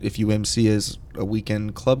 and if you MC as a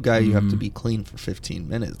weekend club guy, you have to be clean for 15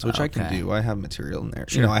 minutes, which I can do. I have material in there.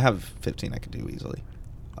 Sure. I have 15 I can do easily.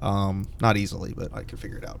 Not easily, but I could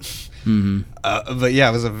figure it out. But yeah,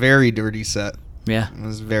 it was a very dirty set. Yeah. It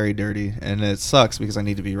was very dirty, and it sucks because I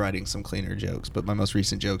need to be writing some cleaner jokes. But my most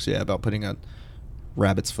recent jokes, about putting a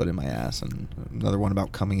rabbit's foot in my ass, and another one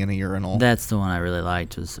about coming in a urinal. That's the one I really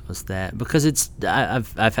liked was that, because it's I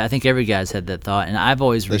think every guy's had that thought, and I've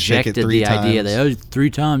always rejected the idea that 3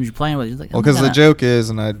 times you're playing with it. Like, well, because the joke is,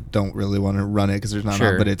 and I don't really want to run it because there's not,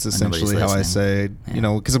 but it's essentially how I say,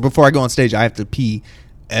 because before I go on stage, I have to pee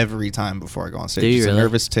every time before I go on stage. It's a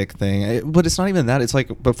nervous tick thing. But it's not even that. It's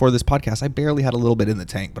like before this podcast, I barely had a little bit in the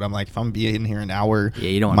tank. But I'm like, if I'm being in here an hour,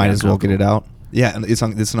 you don't might as well get it out. Yeah, and it's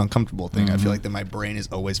an uncomfortable thing. I feel like that my brain is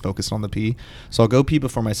always focused on the pee. So I'll go pee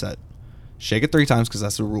before my set. Shake it 3 times because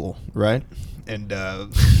that's the rule, right? And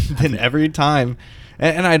then every time,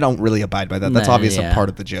 and I don't really abide by that. That's obviously a part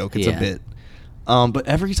of the joke. It's a bit. But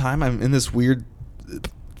every time I'm in this weird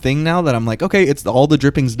thing now that I'm like, okay, it's all the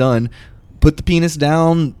dripping's done. Put the penis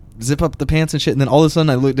down, zip up the pants and shit, and then all of a sudden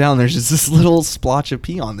I look down, there's just this little splotch of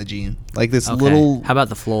pee on the jean. Like this little... How about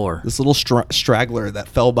the floor? This little straggler that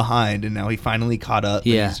fell behind, and now he finally caught up.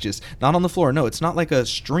 Yeah. He's just... Not on the floor. No, it's not like a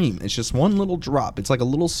stream. It's just one little drop. It's like a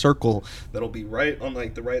little circle that'll be right on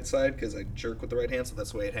like the right side, because I jerk with the right hand, so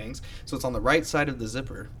that's the way it hangs. So it's on the right side of the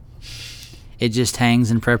zipper. It just hangs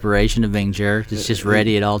in preparation of being jerked. It's just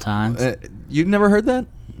ready at all times. You've never heard that?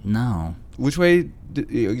 No. Which way...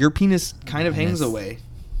 Your penis kind of hangs away.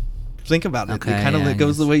 Think about it. Okay, it kind of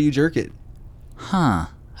goes the way you jerk it. Huh.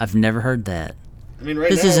 I've never heard that. I mean,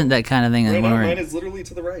 this isn't that kind of thing. Right now, mine is literally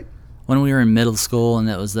to the right. When we were in middle school, and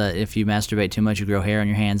it was that if you masturbate too much, you grow hair on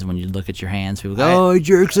your hands, and when you look at your hands, people go, "Oh, he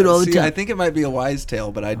jerks it all the time." I think it might be a wise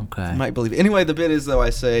tale, but I might believe it. Anyway, the bit is, though,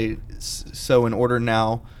 I say, so in order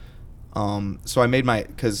now, so I made my,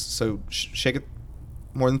 shake it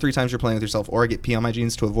more than 3 times you're playing with yourself, or I get pee on my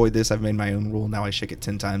jeans. To avoid this, I've made my own rule. Now I shake it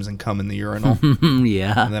 10 times and come in the urinal.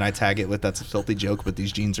 Yeah. And then I tag it with, that's a filthy joke, but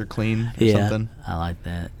these jeans are clean or something. I like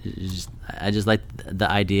that. I just like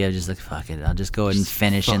the idea of just like, fuck it, I'll just go ahead and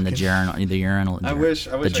finish in the urinal. I wish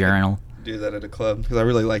I could do that at a club, because I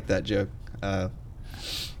really like that joke.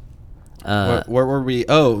 Where were we?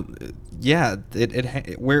 Oh, yeah. It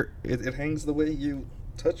hangs the way you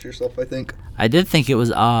touch yourself, I think. I did think it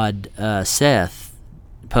was odd. Seth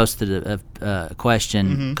posted a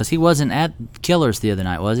question because he wasn't at Killers the other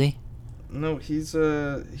night, was he? No, he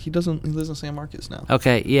lives in San Marcos now.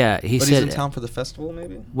 Okay, yeah. But he's in town for the festival,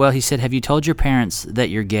 maybe? Well, he said, have you told your parents that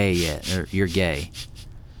you're gay yet, or you're gay?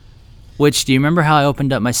 Which, do you remember how I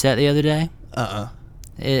opened up my set the other day?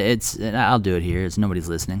 It's I'll do it here. Nobody's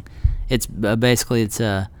listening. It's basically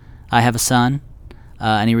I have a son,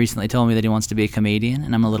 and he recently told me that he wants to be a comedian,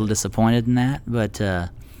 and I'm a little disappointed in that, but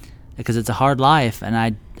because it's a hard life, and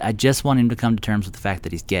I just want him to come to terms with the fact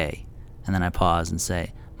that he's gay. And then I pause and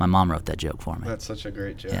say, my mom wrote that joke for me. That's such a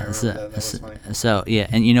great joke. Yeah, I remember that was funny. So, yeah,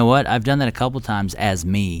 and you know what? I've done that a couple times as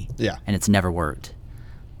me. Yeah. And it's never worked.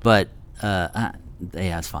 But, yeah,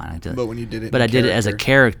 it's fine. But when you did it But I did it as a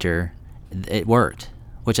character, it worked,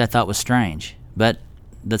 which I thought was strange. But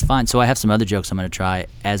that's fine. So I have some other jokes I'm going to try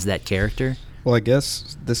as that character. Well, I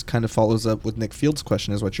guess this kind of follows up with Nick Field's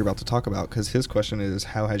question is what you're about to talk about, because his question is,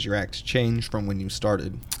 how has your act changed from when you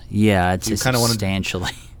started? Yeah, it's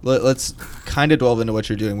substantially. Let's kind of delve into what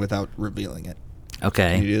you're doing without revealing it.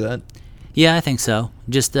 Okay. Can you do that? Yeah, I think so.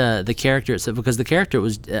 Just the character itself, because the character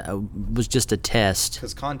was just a test.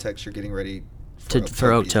 Because context, you're getting ready for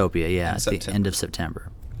Oaktopia, yeah, at the end of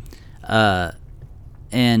September.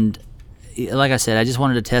 And like I said, I just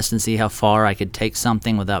wanted to test and see how far I could take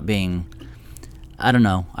something without being... I don't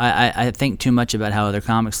know. I think too much about how other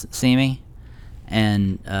comics see me,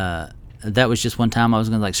 and that was just one time I was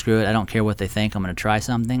going to like, screw it, I don't care what they think, I'm going to try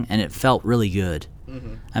something, and it felt really good.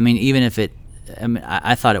 Mm-hmm. I mean, even if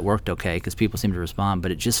I thought it worked okay because people seemed to respond,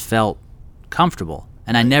 but it just felt comfortable.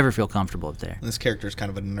 And I never feel comfortable up there. And this character is kind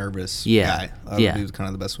of a nervous guy. That was kind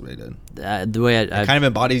of the best way they did. The way it kind of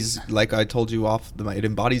embodies, like I told you it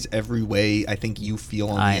embodies every way I think you feel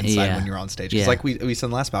on the inside when you're on stage. It's like we said in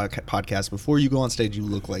the last podcast, before you go on stage, you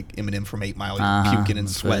look like Eminem from 8 Mile. You're puking and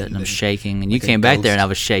sweating. And I'm shaking. And you came back there and I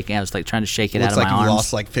was shaking. I was like trying to shake it out of my arms. Looks like you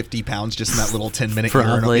lost like 50 pounds just in that little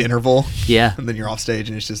 10-minute interval. Yeah. And then you're off stage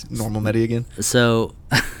and it's just normal Medi again. So...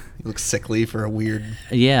 You look sickly for a weird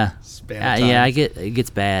span of time. Yeah, it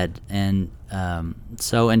gets bad. And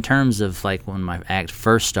so in terms of like when my act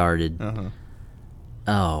first started,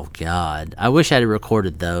 oh God, I wish I had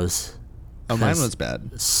recorded those. Oh, mine was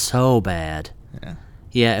bad. So bad. Yeah.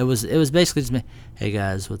 Yeah, it was basically just me. Hey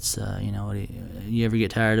guys, what's what do you ever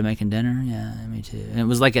get tired of making dinner? Yeah, me too. And it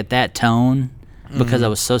was like at that tone because I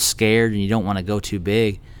was so scared, and you don't want to go too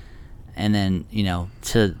big. And then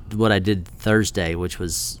to what I did Thursday, which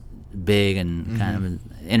was big and kind of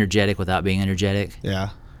energetic without being energetic.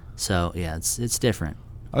 Yeah. So yeah, it's different.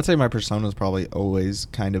 I would say my persona's probably always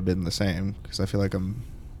kind of been the same because I feel like I'm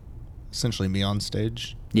essentially me on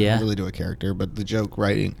stage. Yeah. I don't really do a character, but the joke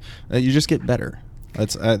writing, you just get better.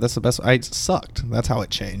 That's the best. I sucked. That's how it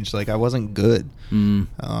changed. Like I wasn't good. You're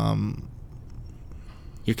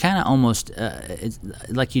kind of almost it's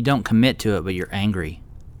like you don't commit to it, but you're angry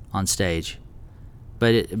on stage.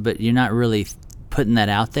 But you're not really putting that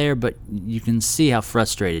out there, but you can see how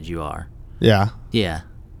frustrated you are. Yeah. Yeah.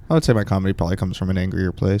 I would say my comedy probably comes from an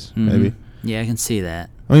angrier place, maybe. Yeah, I can see that.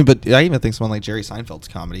 I mean, but I even think someone like Jerry Seinfeld's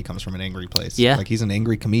comedy comes from an angry place. Yeah. Like he's an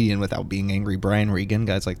angry comedian without being angry. Brian Regan,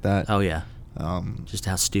 guys like that. Oh, yeah. Just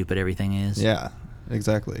how stupid everything is. Yeah,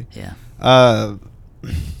 exactly. Yeah.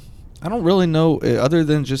 I don't really know, other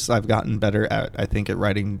than just I've gotten better at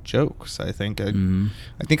writing jokes. I think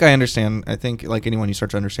I understand. I think like anyone, you start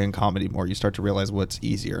to understand comedy more. You start to realize what's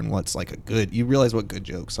easier and what's like you realize what good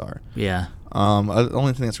jokes are. Yeah. The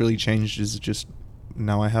only thing that's really changed is just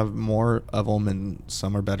now I have more of them and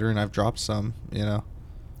some are better and I've dropped some, Yeah.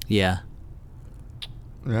 Yeah.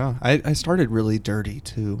 I started really dirty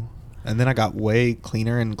too. And then I got way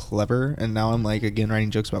cleaner and clever, and now I'm like again writing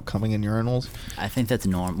jokes about coming in urinals. I think that's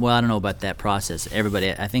normal. Well, I don't know about that process.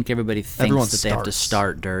 I think everybody thinks that they have to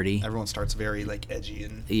start dirty. Everyone starts very like edgy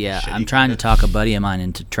and I'm trying to talk a buddy of mine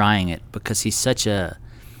into trying it because he's such a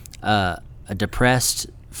depressed,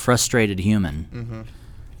 frustrated human,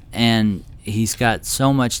 and he's got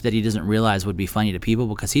so much that he doesn't realize would be funny to people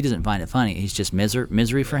because he doesn't find it funny. He's just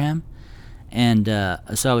misery for him. And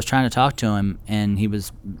so I was trying to talk to him, and he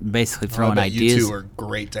was basically throwing ideas. You two are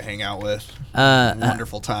great to hang out with.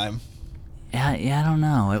 Wonderful time. Yeah, I don't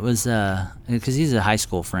know. It was because he's a high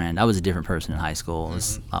school friend. I was a different person in high school. It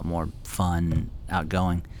was a lot more fun and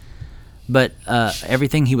outgoing. But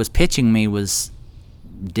everything he was pitching me was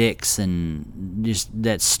dicks and just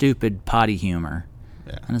that stupid potty humor.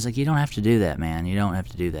 Yeah. And I was like, you don't have to do that, man. You don't have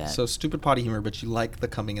to do that. So stupid potty humor, but you like the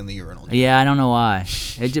coming in the urinal. Yeah, I don't know why.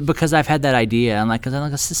 Because I've had that idea. I'm like,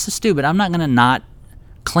 this is stupid. I'm not going to not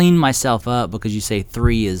clean myself up because you say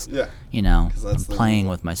 3 is, I'm playing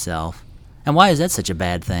with myself. And why is that such a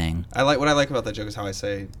bad thing? What I like about that joke is how I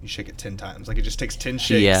say you shake it 10 times. Like, it just takes 10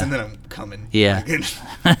 shakes and then I'm coming. Yeah.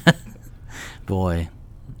 Boy,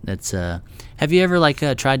 that's have you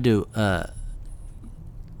ever tried to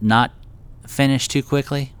not finish too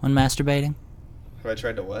quickly when masturbating? Have I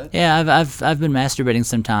tried to what? Yeah, I've been masturbating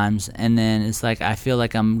sometimes, and then it's like I feel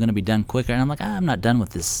like I'm gonna be done quicker, and I'm like, I'm not done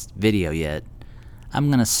with this video yet.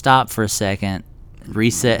 I'm gonna stop for a second,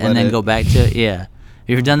 reset, and then go back to it. Yeah,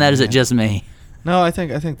 you ever done that? Or is it just me? No, I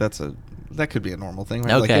think that could be a normal thing.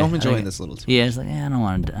 Right? Okay, I'm enjoying this a little too much. Yeah, it's like I don't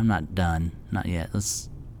want to. I'm not done, not yet. Let's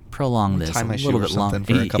prolong this tie my a little bit longer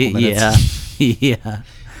for a couple minutes. Yeah.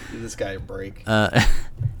 Give this guy a break.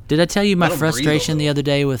 Did I tell you my frustration the other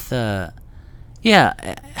day with?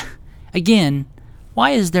 Again, why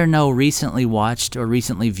is there no recently watched or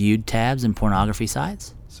recently viewed tabs in pornography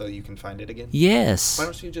sites? So you can find it again? Yes. Why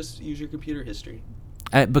don't you just use your computer history?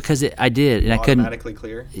 Because I did, and I couldn't. Automatically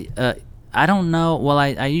clear? I don't know. Well,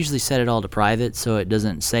 I usually set it all to private so it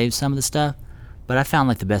doesn't save some of the stuff. But I found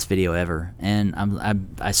the best video ever, and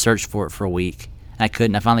I searched for it for a week, and I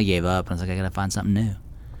couldn't. I finally gave up, and I was like, I gotta find something new.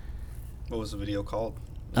 What was the video called?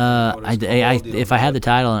 If I had the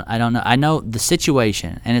title, I don't know. I know the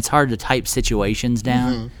situation, and it's hard to type situations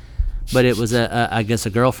down. Mm-hmm. But it was I guess a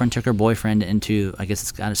girlfriend took her boyfriend into, I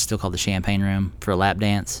guess it's still called the champagne room for a lap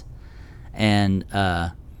dance, and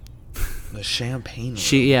the champagne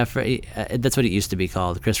room. That's what it used to be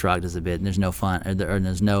called. Chris Rock does a bit, and there's no fun, or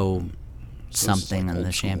there's no something in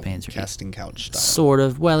the champagnes. Casting couch style. Sort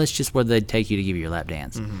of. Well, it's just where they take you to give you your lap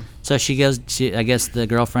dance. Mm-hmm. So she goes. I guess the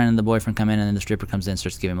girlfriend and the boyfriend come in, and then the stripper comes in and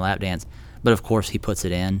starts giving him a lap dance. But of course, he puts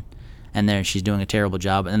it in, and there she's doing a terrible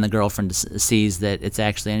job. And then the girlfriend sees that it's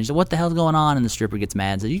actually, and she's like, "What the hell's going on?" And the stripper gets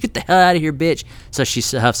mad and says, "You get the hell out of here, bitch!" So she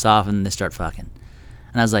huffs off, and they start fucking.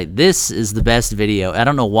 And I was like, "This is the best video." I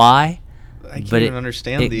don't know why. I can't even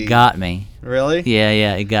understand it got me. Really?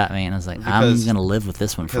 Yeah, it got me, and I was like, I'm gonna live with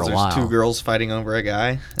this one for a while. Because there's 2 girls fighting over a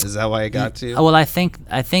guy. Is that why it got to you? Well, I think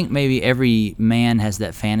maybe every man has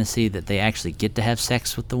that fantasy that they actually get to have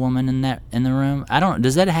sex with the woman in the room.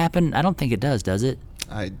 Does that happen? I don't think it does it?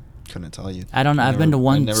 I couldn't tell you. I don't know. I've been to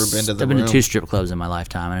one. I've never been to the room. I've been to 2 strip clubs in my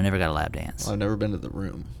lifetime, and I never got a lap dance. Well, I've never been to the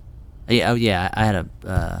room. Yeah. I had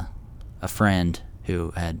a friend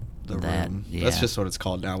who had. Room. Yeah. That's just what it's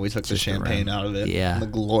called now. We took the champagne out of it. Yeah. The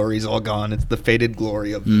glory's all gone. It's the faded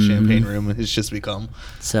glory of the champagne room. It's just become.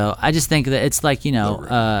 So I just think that it's like,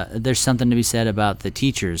 there's something to be said about the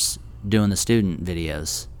teachers doing the student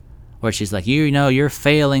videos, where she's like, you're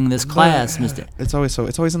failing this class, Mr. It's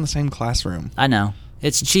always in the same classroom. I know.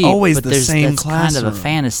 It's cheap, always but the same that's classroom. Kind of a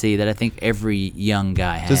fantasy that I think every young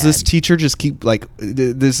guy has. Does this teacher just keep,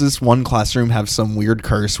 does this one classroom have some weird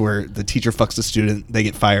curse where the teacher fucks the student, they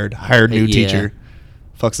get fired, hire a new teacher,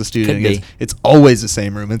 fucks the student? It's always the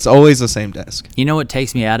same room. It's always the same desk. You know what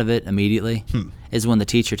takes me out of it immediately? Is when the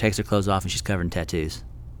teacher takes her clothes off and she's covered in tattoos.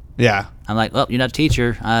 Yeah. I'm like, well, you're not a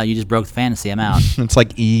teacher. You just broke the fantasy. I'm out. It's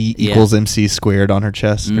like E equals MC squared on her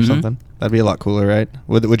chest or something. That'd be a lot cooler, right?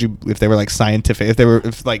 Would you, if they were scientific, if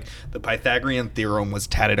the Pythagorean theorem was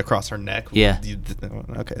tatted across her neck? Yeah.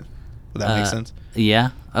 Okay. Would that make sense?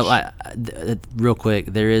 Yeah. Real quick,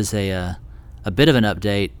 there is a bit of an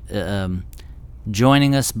update.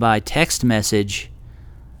 Joining us by text message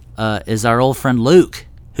is our old friend Luke,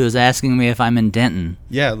 who is asking me if I'm in Denton.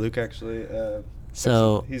 Yeah, Luke actually.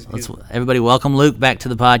 So everybody welcome Luke back to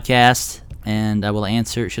the podcast, and I will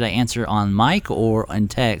answer. Should I answer on mic or in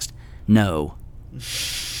text? No. He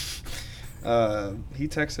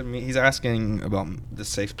texted me. He's asking about the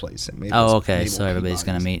safe place. Okay. So everybody's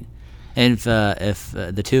going to meet. And if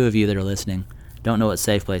the 2 of you that are listening don't know what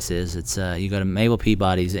Safe Place is, it's you go to Mabel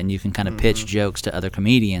Peabody's and you can kind of pitch jokes to other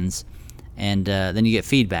comedians, and then you get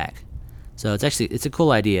feedback. So it's a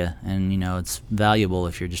cool idea, and it's valuable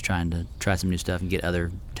if you're just trying to try some new stuff and get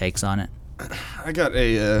other takes on it. I got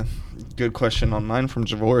a good question on mine from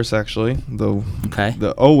Javor's, actually. Okay.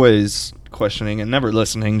 The always questioning and never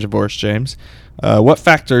listening Javor's James. What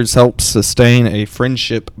factors help sustain a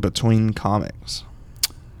friendship between comics?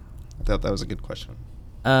 I thought that was a good question.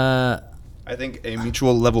 I think a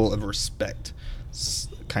mutual level of respect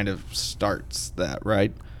kind of starts that,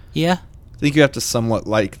 right? Yeah. I think you have to somewhat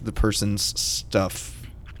like the person's stuff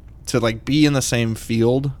to be in the same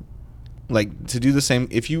field, to do the same.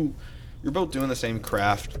 If you're both doing the same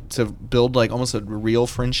craft, to build almost a real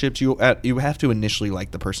friendship, you have to initially like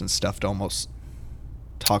the person's stuff to almost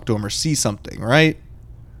talk to them or see something, right?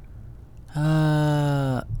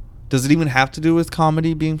 Does it even have to do with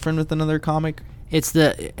comedy, being friend with another comic? It's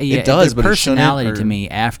the it does, the but personality to me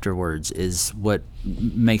afterwards is what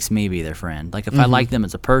makes me be their friend. Like if I like them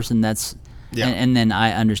as a person, that's and then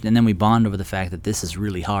I understand. And then we bond over the fact that this is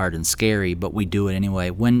really hard and scary, but we do it anyway.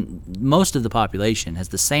 When most of the population has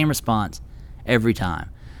the same response every time.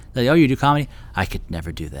 Like, oh, you do comedy? I could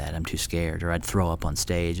never do that. I'm too scared, or I'd throw up on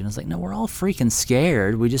stage. And it's like, no, we're all freaking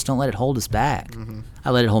scared. We just don't let it hold us back. I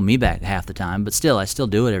let it hold me back half the time, but still, I still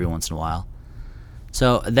do it every once in a while.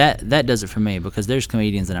 So that does it for me, because there's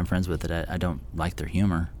comedians that I'm friends with that I don't like their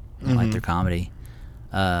humor, I don't like their comedy,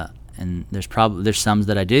 and there's some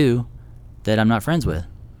that I do that I'm not friends with.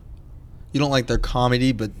 You don't like their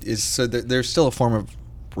comedy, but there's still a form of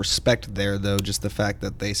respect there, though. Just the fact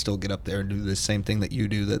that they still get up there and do the same thing that you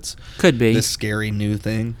do. That's could be this scary new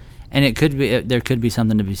thing, and it could be there could be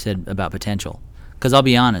something to be said about potential. Because I'll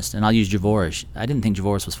be honest, and I'll use Javoris. I didn't think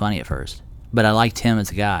Javoris was funny at first, but I liked him as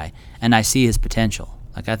a guy, and I see his potential.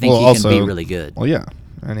 Like I think he can be really good. Well, yeah,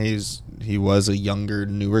 and he was a younger,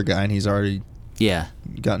 newer guy, and he's already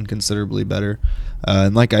gotten considerably better.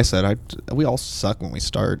 And like I said, we all suck when we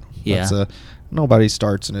start. Yeah. Nobody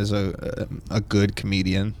starts and is a good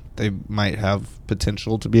comedian. They might have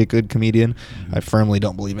potential to be a good comedian. I firmly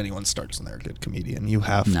don't believe anyone starts and they're a good comedian. You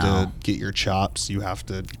have to get your chops. You have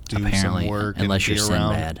to do some work. Unless you're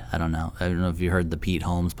Sinbad. I don't know. I don't know if you heard the Pete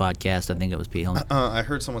Holmes podcast. I think it was Pete Holmes. I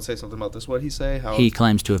heard someone say something about this. What did he say? He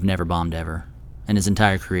claims to have never bombed ever in his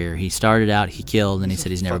entire career. He started out, he killed, and he said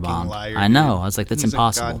he's never bombed. Liar, I know. I was like, that's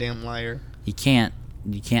impossible. He's a goddamn liar. You can't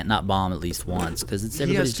not bomb at least once, because it's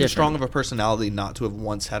everybody's different. He has too strong of a personality not to have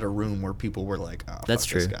once had a room where people were like, "Oh, that's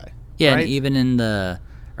fuck true." This guy. Yeah, right? And even in the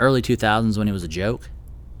early 2000s when he was a joke,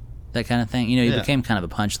 that kind of thing. You know, he became kind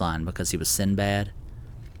of a punchline because he was Sinbad.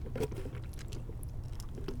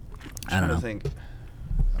 I don't know.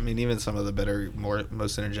 I mean, even some of the better,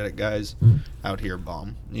 most energetic guys out here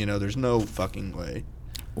bomb. You know, there's no fucking way.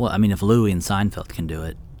 Well, I mean, if Louis and Seinfeld can do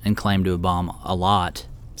it and claim to have bombed a lot.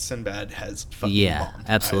 Sinbad has fucking bombed.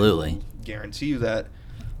 Absolutely. I guarantee you that.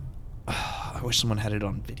 I wish someone had it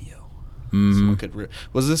on video. Mm-hmm. Someone could.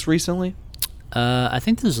 Was this recently? I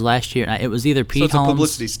think this was last year. It was either Pete Holmes. So it's a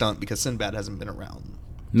publicity stunt because Sinbad hasn't been around.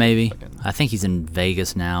 Maybe. I think he's in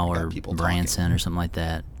Vegas now, or Branson talking. Or something like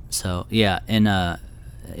that. So yeah, and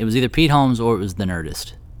it was either Pete Holmes or it was The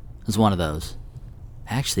Nerdist. It was one of those.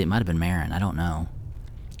 Actually, it might have been Maron. I don't know.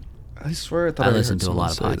 I swear I thought I listened to a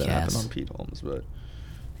lot of podcasts. That happened on Pete Holmes, but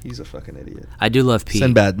he's a fucking idiot. I do love Pete.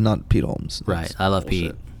 Sinbad, not Pete Holmes. Right. I love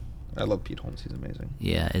Pete. I love Pete Holmes. He's amazing.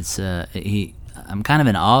 Yeah, it's I'm kind of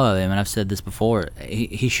in awe of him, and I've said this before.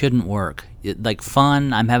 He shouldn't work. Like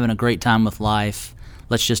fun. I'm having a great time with life.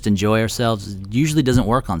 Let's just enjoy ourselves. It usually doesn't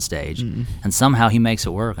work on stage, and somehow he makes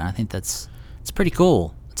it work. And I think it's pretty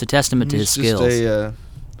cool. It's a testament to his skills.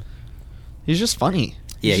 He's just funny.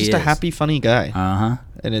 Yeah, he's just a happy, funny guy.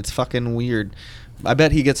 And it's fucking weird. I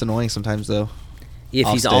bet he gets annoying sometimes, though. If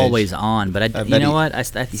he's always on, but you know what?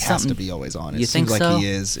 He has to be always on. You think so? It seems like he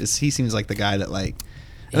is. He seems like the guy that like.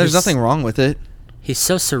 There's nothing wrong with it. He's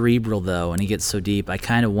so cerebral though, and he gets so deep. I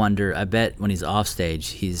kind of wonder. I bet when he's off stage,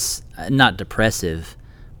 he's not depressive,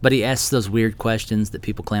 but he asks those weird questions that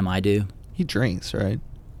people claim I do. He drinks, right?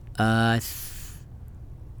 I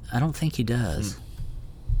don't think he does.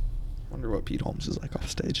 Wonder what Pete Holmes is like off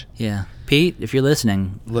stage. Yeah, Pete, if you're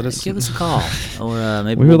listening, give us a call, or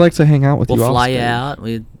maybe we would like to hang out with you. We'll fly you out.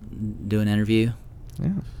 We do an interview.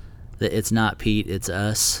 Yeah, It's Not Pete, It's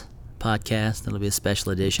Us podcast. That'll be a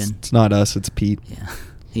special edition. It's not us, it's Pete.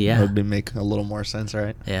 Yeah. That would make a little more sense,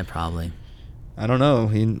 right? Yeah, probably. I don't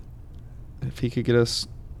know. If he could get us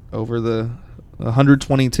over the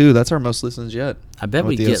 122, that's our most listens yet. I bet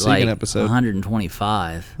we get like episode.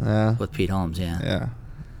 125 with Pete Holmes. Yeah.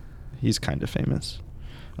 He's kind of famous.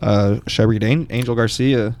 Should I read Angel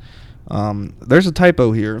Garcia? There's a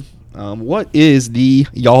typo here. What is the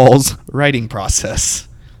y'all's writing process?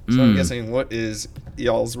 So I'm guessing, what is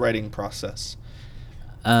y'all's writing process?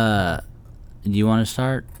 Do you want to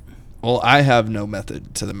start? Well, I have no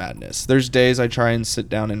method to the madness. There's days I try and sit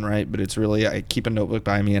down and write, but it's really, I keep a notebook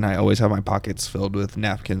by me, and I always have my pockets filled with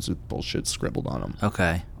napkins with bullshit scribbled on them.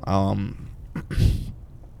 Okay.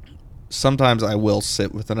 Sometimes I will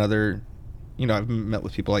sit with another, I've met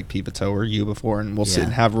with people like Pete Vito or you before, and we'll sit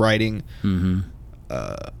and have writing,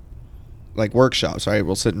 like workshops, right?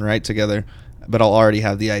 We'll sit and write together, but I'll already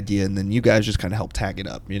have the idea, and then you guys just kind of help tag it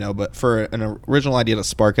up, But for an original idea to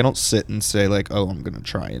spark, I don't sit and say like, oh, I'm going to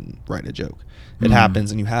try and write a joke. It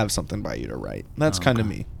happens, and you have something by you to write. That's kind of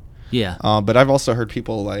me. Yeah. But I've also heard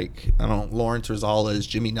people like, I don't know, Lawrence Rosales,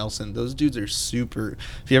 Jimmy Nelson. Those dudes are super.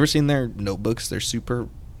 If you ever seen their notebooks,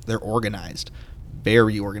 they're organized.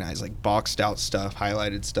 very organized, like boxed out stuff,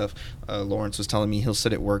 highlighted stuff. Lawrence was telling me he'll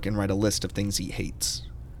sit at work and write a list of things he hates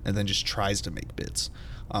and then just tries to make bits.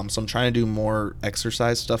 So I'm trying to do more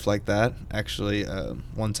exercise stuff like that. Actually,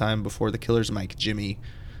 one time before the Killer's Mike, Jimmy,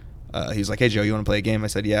 he was like, "Hey Joe, you want to play a game?" I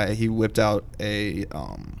said, "Yeah." He whipped out he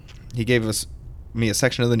gave me a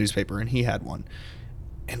section of the newspaper, and he had one.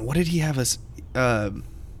 And what did he have us?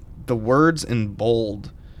 The words in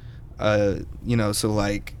bold, so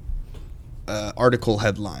like article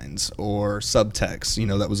headlines or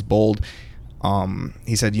subtext, that was bold.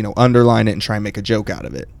 He said, underline it and try and make a joke out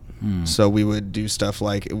of it. So we would do stuff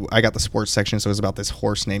like, I got the sports section, so it was about this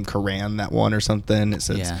horse named Karan that won or something. It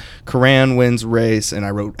says, Karan wins race, and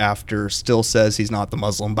I wrote after, still says he's not the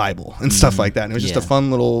Muslim Bible, and stuff like that. And it was just a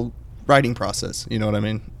fun little writing process, you know what I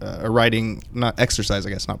mean? A writing, not exercise,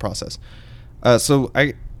 I guess, not process. So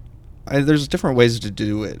there's different ways to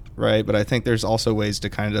do it, right? But I think there's also ways to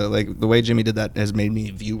kind of, like, the way Jimmy did that has made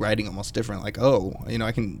me view writing almost different. Like,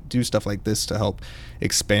 I can do stuff like this to help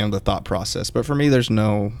expand the thought process. But for me, there's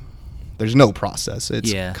no process.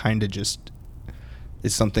 It's kind of just,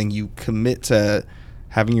 it's something you commit to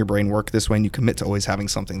having your brain work this way, and you commit to always having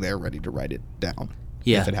something there ready to write it down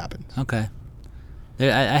if it happens. Okay.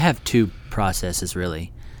 I have two processes,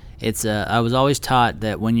 really. It's I was always taught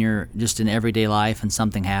that when you're just in everyday life and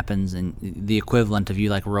something happens, and the equivalent of you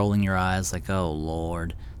like rolling your eyes like, oh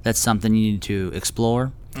Lord, that's something you need to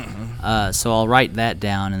explore. Mm-hmm. So I'll write that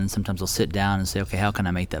down, and sometimes I'll sit down and say, okay, how can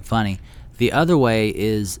I make that funny? The other way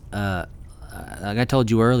is, like I told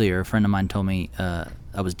you earlier, a friend of mine told me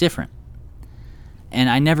I was different. And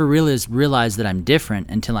I never realized that I'm different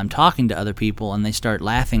until I'm talking to other people and they start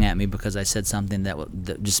laughing at me because I said something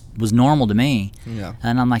that just was normal to me. Yeah.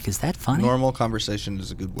 And I'm like, is that funny? Normal conversation is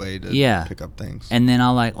a good way to pick up things. And then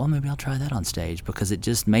I'll like, maybe I'll try that on stage because it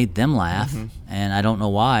just made them laugh. Mm-hmm. And I don't know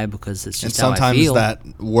why, because it's just how I feel. And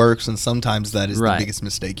sometimes that works, and sometimes that is the biggest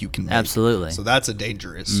mistake you can make. Absolutely. So that's a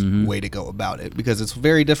dangerous way to go about it, because it's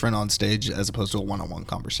very different on stage as opposed to a one-on-one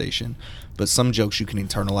conversation. But some jokes you can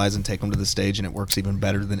internalize and take them to the stage, and it works even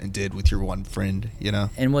better than it did with your one friend,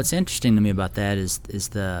 And what's interesting to me about that is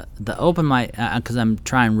the open mic, because I'm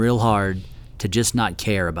trying real hard to just not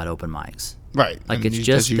care about open mics. Right. Like, it's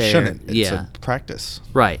just there. Shouldn't. It's a practice.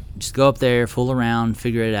 Right. Just go up there, fool around,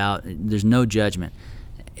 figure it out. There's no judgment.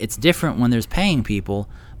 It's different when there's paying people,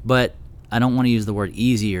 but I don't want to use the word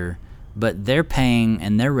easier, but they're paying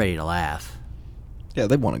and they're ready to laugh. Yeah,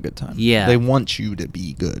 they want a good time. Yeah. They want you to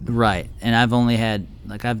be good. Right. And I've only had,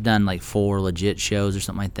 I've done 4 legit shows or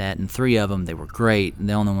something like that, and 3 of them, they were great. And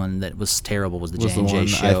the only one that was terrible was the J&J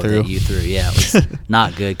show that you threw. Yeah, it was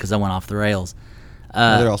not good because I went off the rails.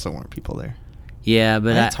 There also weren't people there. Yeah,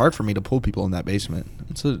 but it's hard for me to pull people in that basement.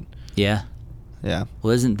 Yeah. Yeah.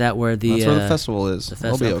 Well, isn't that where that's where the festival is.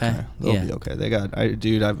 They'll be okay. They'll be okay.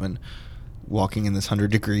 I've been walking in this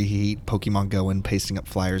 100-degree heat, Pokemon Go, and pasting up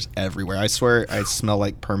flyers everywhere. I swear I smell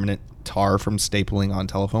like permanent tar from stapling on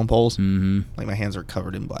telephone poles. Mm-hmm. Like, my hands are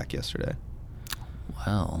covered in black yesterday.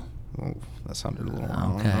 Well. Oh, that sounded a little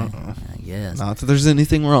wrong. Okay. I guess. Not that there's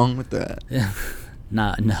anything wrong with that.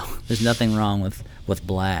 No, there's nothing wrong with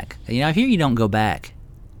black. I hear you don't go back.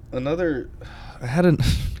 God damn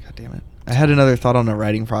it. I had another thought on the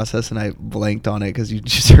writing process, and I blanked on it because you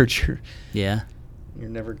just heard your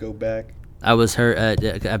never go back.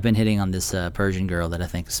 I've been hitting on this Persian girl that I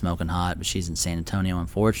think is smoking hot, but she's in San Antonio,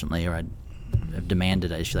 unfortunately, or I've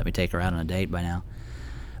demanded that she let me take her out on a date by now.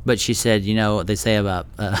 But she said, what they say about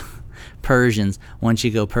Persians, once you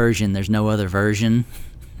go Persian, there's no other version.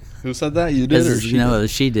 Who said that? You did, or she did?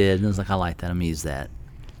 She did. And I was like, I like that. I'm going to use that.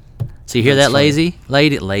 So you hear that, lazy?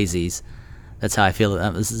 Lazies. That's how I feel.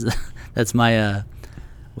 That's my,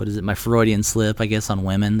 my Freudian slip, I guess, on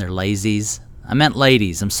women. They're lazies. I meant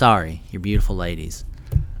ladies. I'm sorry. You're beautiful ladies.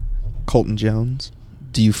 Colton Jones,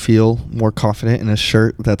 do you feel more confident in a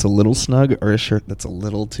shirt that's a little snug or a shirt that's a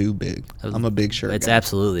little too big? I'm a big shirt guy. It's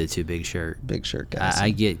absolutely a too big shirt. Big shirt guy.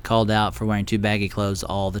 I get called out for wearing too baggy clothes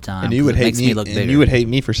all the time. And you would hate me look bigger. And you would hate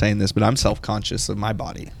me for saying this, but I'm self-conscious of my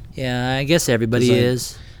body. Yeah, I guess everybody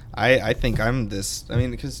is. I think I'm this. I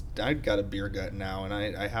mean, because I've got a beer gut now, and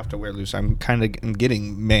I have to wear loose. I'm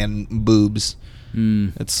getting man boobs.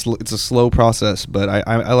 It's a slow process, but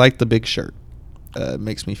I like the big shirt. It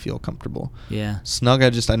makes me feel comfortable. Yeah. Snug,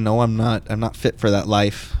 I know I'm not fit for that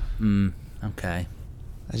life. Okay.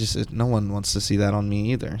 No one wants to see that on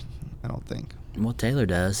me either, I don't think. Well, Taylor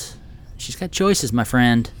does. She's got choices, my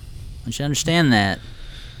friend. Don't you understand that?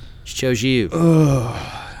 She chose you.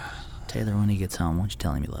 Taylor, when he gets home, why don't you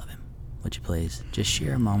tell him you love him? Would you please? Just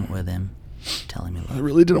share a moment with him. Tell him you love him. I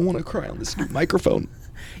really didn't want to cry on this new microphone.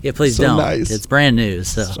 Yeah, please so don't. Nice. It's brand new.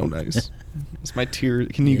 So nice. It's my tears.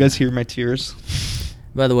 Can you guys hear my tears?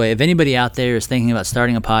 By the way, if anybody out there is thinking about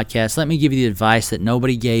starting a podcast, let me give you the advice that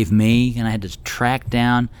nobody gave me, and I had to track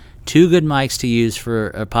down 2 good mics to use for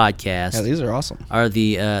a podcast. Yeah, these are awesome. Are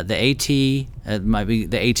the AT, might be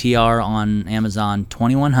the ATR on Amazon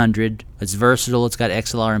 2100. It's versatile. It's got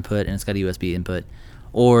XLR input and it's got a USB input.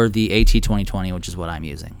 Or the AT 2020, which is what I'm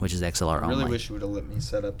using, which is XLR only. I really wish you would have let me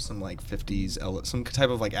set up some like 50s, some type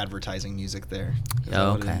of like advertising music there.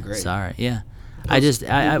 Oh, okay. Sorry. Yeah.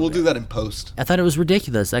 We'll do that in post. I thought it was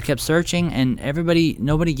ridiculous. I kept searching, and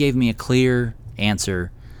nobody gave me a clear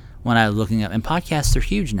answer when I was looking up. And podcasts are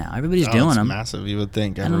huge now. Everybody's doing them. Massive. You would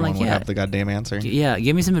think everyone would have the goddamn answer. Yeah,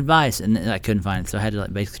 give me some advice, and I couldn't find it, so I had to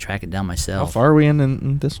like basically track it down myself. How far are we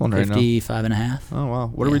in this one right now? 55 and a half. Oh wow,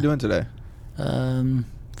 what are we doing today?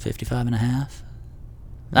 55 and a half.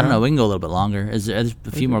 I don't know. We can go a little bit longer. There's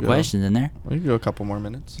a few more questions in there. We can go a couple more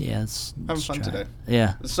minutes. Yeah, having fun today.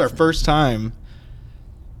 Yeah, this is our first time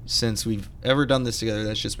since we've ever done this together.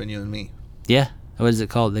 That's just been you and me. Yeah. What is it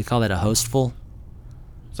called? They call that a hostful.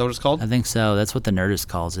 Is that what it's called? I think so. That's what the Nerdist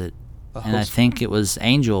calls it. And I think it was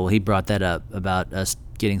Angel. He brought that up about us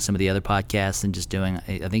getting some of the other podcasts and just doing.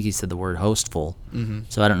 I think he said the word hostful. Mm-hmm.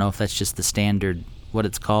 So I don't know if that's just the standard. What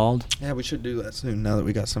it's called. Yeah, we should do that soon now that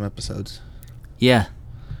we got some episodes. Yeah.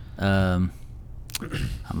 I'm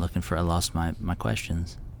looking for... I lost my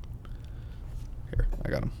questions. Here, I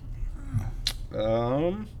got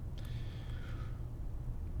them.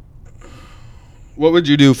 What would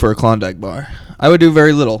you do for a Klondike bar? I would do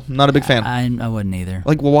very little. I'm not a big fan. I wouldn't either.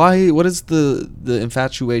 Like, why? What is the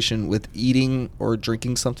infatuation with eating or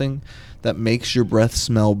drinking something that makes your breath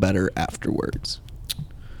smell better afterwards?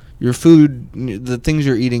 Your food, the things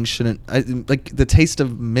you're eating shouldn't... like, the taste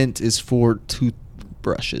of mint is for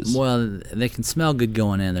toothbrushes. Well, they can smell good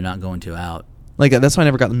going in. They're not going to out. Like, that's why I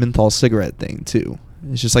never got the menthol cigarette thing, too.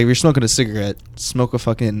 It's just like, if you're smoking a cigarette, smoke a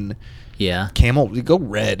fucking... Yeah. Camel. Go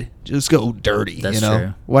red. Just go dirty. That's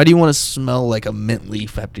true. Why do you want to smell like a mint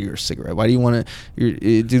leaf after your cigarette? Why do you want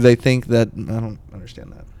to... Do they think that... I don't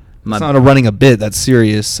understand that. It's not running a bit. That's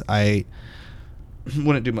serious. I...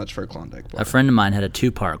 wouldn't do much for a Klondike bar. A friend of mine had a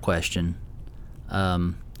 2-part question.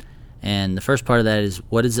 And the first part of that is,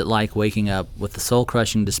 what is it like waking up with the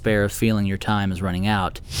soul-crushing despair of feeling your time is running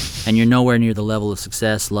out, and you're nowhere near the level of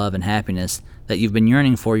success, love, and happiness that you've been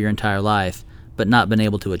yearning for your entire life, but not been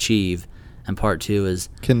able to achieve? And part 2 is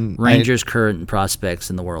Rangers' current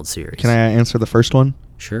prospects in the World Series. Can I answer the first one?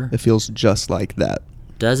 Sure. It feels just like that.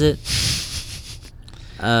 Does it?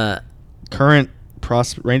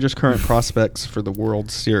 Rangers' current prospects for the World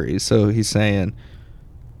Series. So he's saying,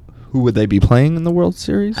 who would they be playing in the World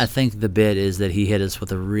Series? I think the bit is that he hit us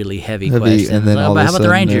with a really heavy question. And then how about the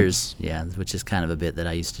Rangers? Yeah, which is kind of a bit that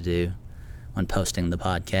I used to do when posting the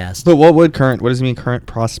podcast. But what does he mean current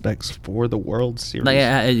prospects for the World Series?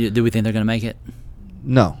 Like, do we think they're going to make it?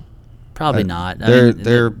 No. Probably not.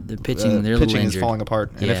 Their pitching. Their pitching is falling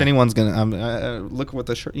apart. And if anyone's gonna, look at what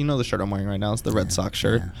the shirt. You know the shirt I'm wearing right now. It's the Red Sox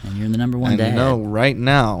shirt. Yeah. And you're in the number one. And right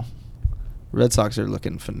now, Red Sox are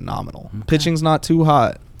looking phenomenal. Okay. Pitching's not too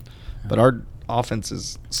hot, but our offense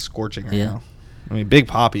is scorching right now. I mean, Big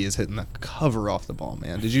Papi is hitting the cover off the ball,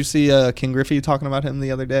 man. Did you see King Griffey talking about him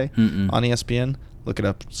the other day on ESPN? Look it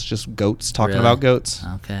up. It's just goats talking about goats.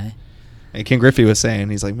 Okay. And King Griffey was saying,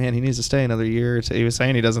 he's like, man, he needs to stay another year. He was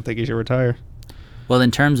saying he doesn't think he should retire. Well, in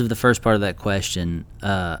terms of the first part of that question,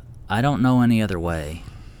 I don't know any other way.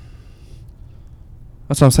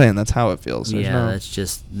 That's what I'm saying. That's how it feels.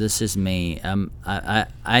 This is me.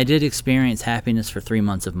 I did experience happiness for 3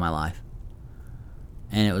 months of my life.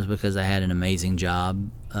 And it was because I had an amazing job,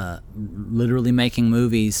 literally making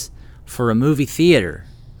movies for a movie theater.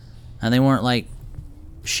 And they weren't like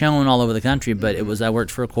shown all over the country, but I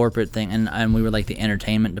worked for a corporate thing, and we were like the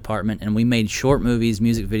entertainment department, and we made short movies,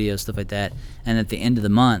 music videos, stuff like that. And at the end of the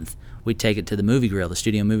month, we'd take it to the movie grill, the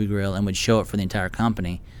studio movie grill, and we'd show it for the entire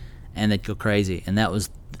company, and they'd go crazy. And that was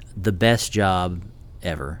the best job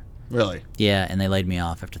ever. Really? Yeah, and they laid me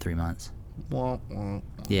off after 3 months. Wah, wah, wah.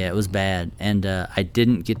 Yeah, it was bad, and I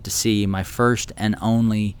didn't get to see my first and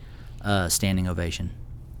only standing ovation.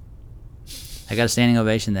 I got a standing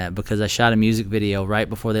ovation because I shot a music video right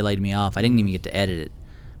before they laid me off. I didn't even get to edit it,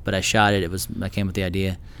 but I shot it. I came with the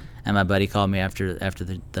idea, and my buddy called me after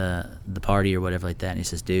the party or whatever like that, and he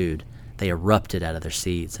says, "Dude, they erupted out of their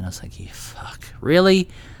seats," and I was like, "Yeah, fuck, really?"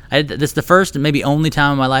 This is the first and maybe only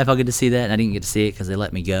time in my life I'll get to see that, and I didn't get to see it because they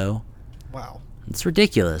let me go. Wow, it's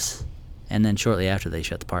ridiculous. And then shortly after, they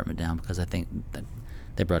shut the apartment down because I think that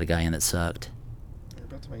they brought a guy in that sucked. You're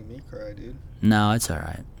about to make me cry, dude. No, it's all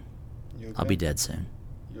right. You okay? I'll be dead soon.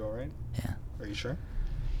 You all right? Yeah. Are you sure?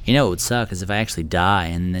 You know what would suck is if I actually die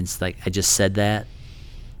and it's like I just said that,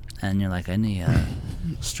 and you're like,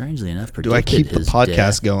 strangely enough, do I keep the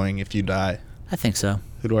podcast going if you die? I think so.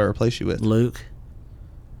 Who do I replace you with? Luke.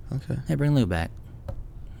 Okay. Yeah, bring Luke back.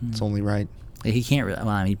 It's only right. He can't really. Well,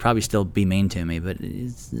 I mean, he'd probably still be mean to me, but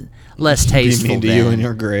it's less tasteful. Be mean to you in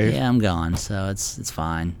your grave. Yeah, I'm gone, so it's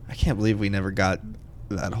fine. I can't believe we never got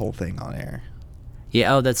that whole thing on air.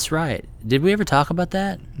 Yeah. Oh, that's right. Did we ever talk about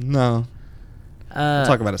that? No. We'll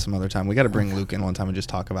talk about it some other time. We got to bring Luke in one time and just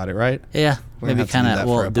talk about it, right? Yeah. Maybe kind of.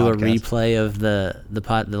 We'll do a replay of the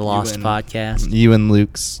Lost podcast. You and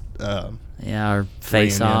Luke's. Our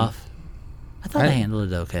face off. I thought I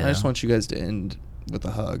handled it okay. I just want you guys to end with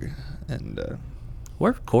a hug. And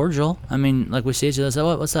we're cordial. I mean, like we see each other.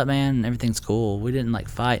 So, what's up, man? Everything's cool. We didn't like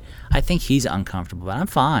fight. I think he's uncomfortable, but I'm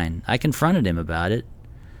fine. I confronted him about it.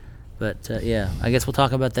 But yeah, I guess we'll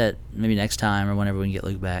talk about that maybe next time or whenever we can get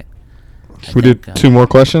Luke back. We did 2 more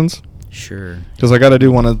questions. Sure. Because I gotta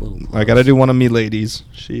do one of me ladies.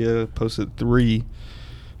 She posted 3.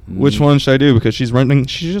 Which one should I do? Because she's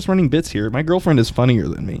just running bits here. My girlfriend is funnier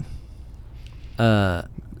than me.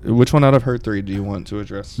 Which one out of her 3 do you want to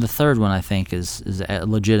address? The third one, I think, is a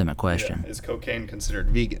legitimate question. Yeah. Is cocaine considered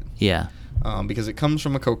vegan? Yeah. Because it comes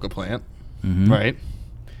from a coca plant, mm-hmm. right?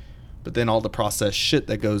 But then all the processed shit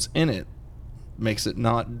that goes in it makes it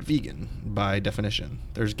not vegan by definition.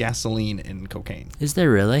 There's gasoline in cocaine. Is there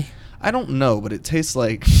really? I don't know, but it tastes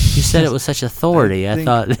like... You said it with such authority. I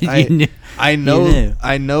thought you knew. I know. You knew.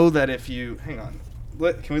 I know that if you... Hang on.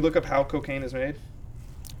 Can we look up how cocaine is made?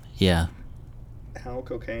 Yeah. How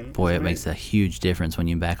cocaine Boy, it makes a huge difference when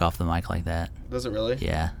you back off the mic like that. Does it really?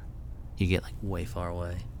 Yeah. You get like way far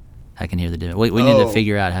away. I can hear the difference. We need to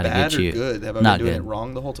figure out how to get you. Good? Have I not been doing good. it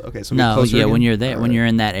wrong the whole time? Okay, so no, yeah. again? When you're there, All when right. you're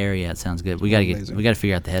in that area, it sounds good. We gotta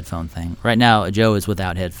figure out the headphone thing. Right now, Joe is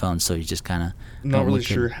without headphones, so he's just kind of. Not really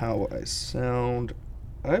sure how I sound.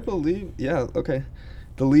 I believe, yeah, okay.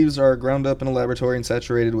 The leaves are ground up in a laboratory and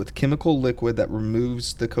saturated with chemical liquid that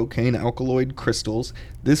removes the cocaine alkaloid crystals.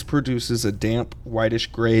 This produces a damp, whitish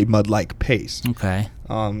gray, mud-like paste. Okay.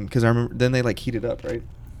 Because I remember, then they like heat it up, right?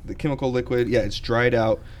 The chemical liquid, yeah, it's dried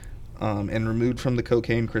out and removed from the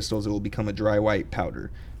cocaine crystals. It will become a dry white powder.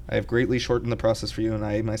 I have greatly shortened the process for you, and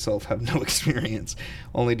I myself have no experience.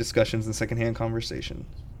 Only discussions and secondhand conversation.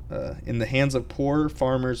 In the hands of poor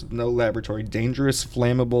farmers with no laboratory, dangerous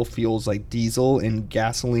flammable fuels like diesel and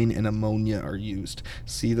gasoline and ammonia are used.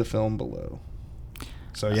 See the film below.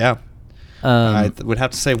 So yeah, I would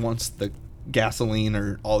have to say once the gasoline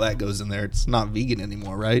or all that goes in there, it's not vegan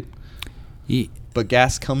anymore, right? But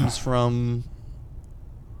gas comes from...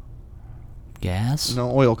 Gas?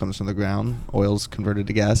 No, oil comes from the ground. Oil's converted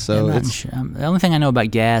to gas, so it's... Sure. The only thing I know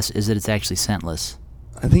about gas is that it's actually scentless.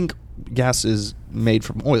 I think gas is made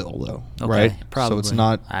from oil, though, right? Probably. So it's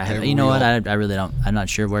not... You know what? I really don't... I'm not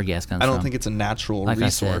sure where gas comes from. I don't think it's a natural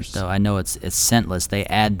resource. I said, though, I know it's scentless. They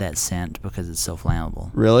add that scent because it's so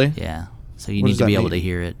flammable. Really? Yeah. So you need to be able to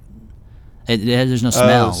hear it. There's no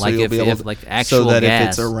smell. So like if like actual so that gas, if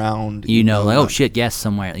it's around, you know, like, oh shit, gas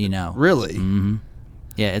somewhere, you know. Really? Mm-hmm.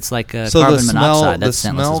 Yeah, it's like so carbon monoxide. That's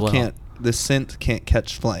scentless as well. The scent can't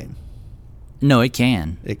catch flame. No, it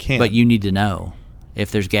can. It can. But you need to know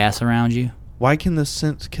if there's gas around you. Why can the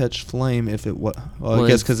scent catch flame if it... Well, I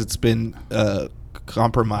guess because it's been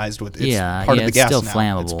compromised with... It's part of the gas still now.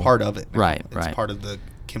 flammable. It's part of it now. Right. It's part of the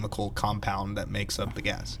chemical compound that makes up the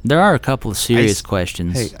gas. There are a couple of serious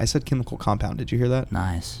questions. Hey, I said chemical compound. Did you hear that?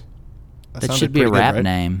 Nice. That should be a rap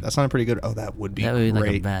name. That sounded pretty good. Oh, that would be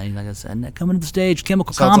great. Like I said, coming to the stage,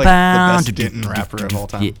 chemical Sounds compound. Like the best Denton rapper of all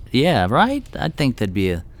time. Yeah, right? I think that'd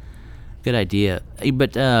be a good idea.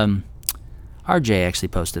 But RJ actually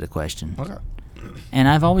posted a question. Okay. And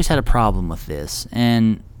I've always had a problem with this.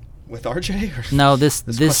 And with RJ? Or no,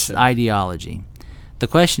 this ideology. The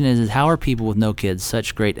question is how are people with no kids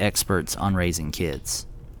such great experts on raising kids?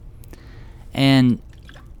 And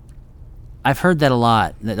I've heard that a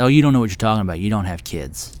lot. That, oh, you don't know what you're talking about. You don't have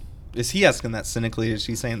kids. Is he asking that cynically? Is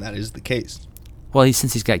he saying that is the case? Well,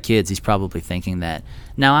 since he's got kids, he's probably thinking that.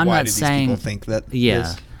 Now, I'm not saying... Why do these people think that?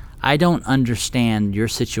 Yeah. I don't understand your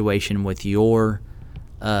situation with your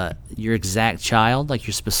exact child, like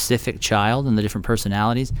your specific child and the different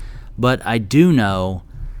personalities. But I do know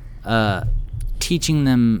teaching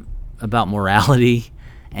them about morality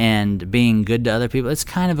and being good to other people, it's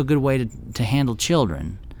kind of a good way to handle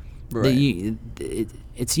children. Right.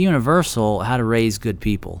 It's universal how to raise good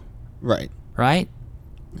people. Right. Right?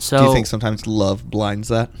 So do you think sometimes love blinds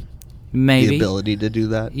that? Maybe. The ability to do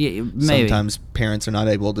that? Yeah, maybe. Sometimes parents are not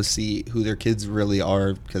able to see who their kids really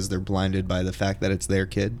are because they're blinded by the fact that it's their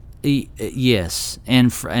kid. Yes.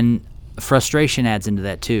 And frustration adds into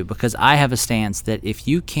that too, because I have a stance that if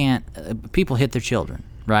you can't, people hit their children,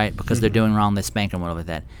 right? Because they're doing wrong, they spank them, whatever like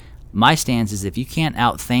that. My stance is if you can't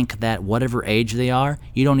outthink that whatever age they are,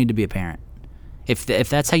 you don't need to be a parent. If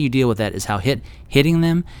that's how you deal with that, is how hitting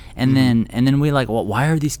them, and then we like, well, why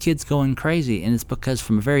are these kids going crazy? And it's because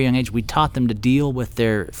from a very young age we taught them to deal with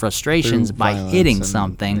their frustrations by hitting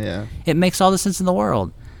something. Yeah. It makes all the sense in the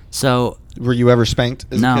world. So, were you ever spanked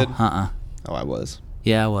as a kid? No, Oh, I was.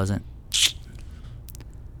 Yeah, I wasn't.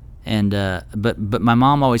 And but my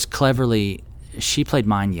mom always cleverly, she played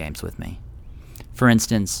mind games with me. For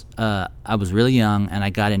instance, I was really young and I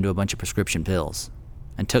got into a bunch of prescription pills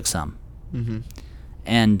and took some.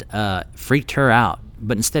 And freaked her out.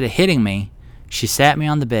 But instead of hitting me, she sat me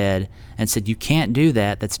on the bed and said, "You can't do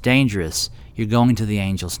that. That's dangerous. You're going to the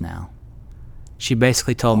angels now." She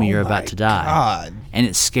basically told me, "You're about to die." God. And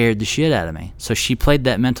it scared the shit out of me. So she played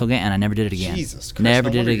that mental game, and I never did it again. Jesus Christ. Never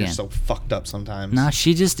did it again. You're so fucked up sometimes. No,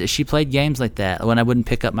 she played games like that. When I wouldn't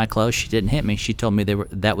pick up my clothes, she didn't hit me. She told me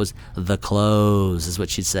that was the clothes, is what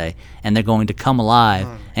she'd say. And they're going to come alive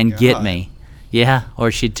and get me. Yeah,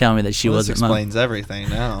 or she'd tell me that she wasn't. This explains everything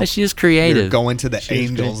now. She was creative. You're going to the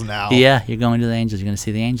angels now. Yeah, you're going to the angels. You're going to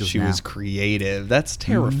see the angels now. She was creative. That's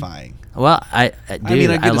terrifying. Well, I learned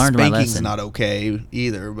my lesson. Spanking's not okay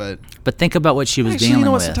either, but think about what she was dealing with. You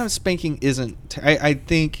know what? Sometimes spanking isn't. I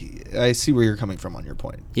think I see where you're coming from on your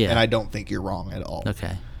point. Yeah, and I don't think you're wrong at all.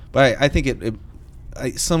 Okay, but I think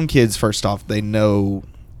some kids, first off, they know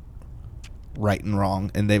right and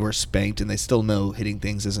wrong, and they were spanked, and they still know hitting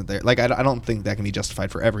things isn't there. Like, I don't think that can be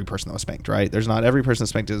justified for every person that was spanked, right? There's not every person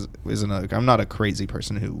spanked isn't I'm not a crazy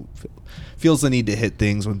person who feels the need to hit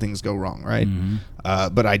things when things go wrong, right?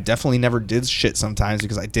 But I definitely never did shit sometimes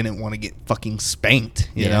because I didn't want to get fucking spanked,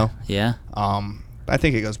 you know? Yeah. I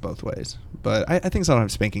think it goes both ways, but I think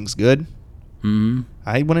sometimes spanking's good.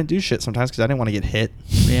 I wouldn't do shit sometimes because I didn't want to get hit.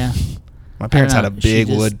 Yeah. My parents had a big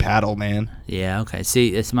wood paddle, man. Yeah, okay.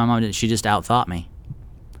 See, it's my mom. She just outthought me,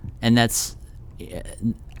 and that's.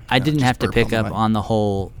 I didn't have to pick up on the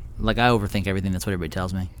whole. Like, I overthink everything. That's what everybody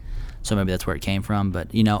tells me. So maybe that's where it came from. But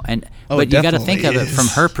but you got to think of it from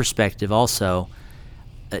her perspective also.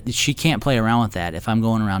 She can't play around with that. If I'm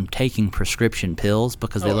going around taking prescription pills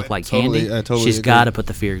because they look like candy, she's got to put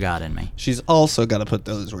the fear of God in me. She's also got to put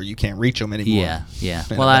those where you can't reach them anymore. Yeah.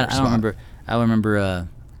 Well, I don't remember. I remember.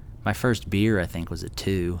 My first beer, I think, was at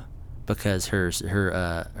 2, because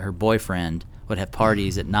her boyfriend would have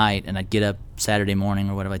parties at night, and I'd get up Saturday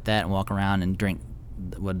morning or whatever like that and walk around and drink,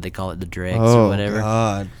 what did they call it, the dregs or whatever. Oh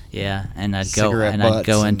God. Yeah, and I'd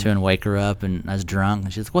go into and wake her up, and I was drunk,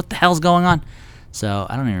 and she's like, "What the hell's going on?" So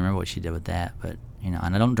I don't even remember what she did with that, but and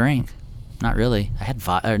I don't drink, not really. I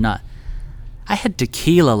had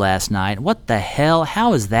tequila last night. What the hell?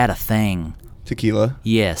 How is that a thing? Tequila?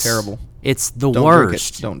 Yes. Terrible. It's the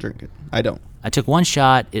worst. Don't drink it. I don't. I took one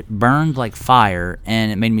shot. It burned like fire,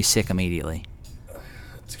 and it made me sick immediately.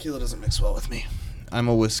 Tequila doesn't mix well with me. I'm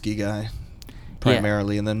a whiskey guy,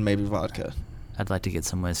 primarily, and then maybe vodka. I'd like to get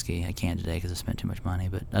some whiskey. I can't today because I spent too much money,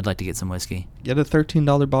 but I'd like to get some whiskey. Get a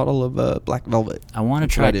 $13 bottle of Black Velvet. I want to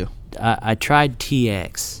try. I tried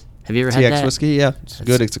TX. Have you ever had that? TX whiskey? Yeah, it's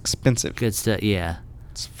good. It's expensive. Good stuff. Yeah.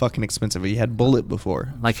 It's fucking expensive. You had Bullet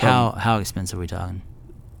before. Like how expensive are we talking?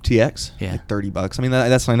 TX? Yeah. Like $30. I mean,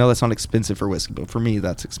 I know that's not expensive for whiskey, but for me,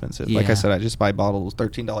 that's expensive. Yeah. Like I said, I just buy bottles,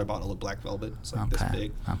 $13 bottle of Black Velvet. It's like this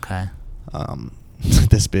big. Okay.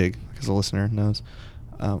 This big, because the listener knows.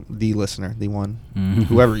 The listener, the one,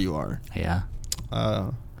 whoever you are. Yeah.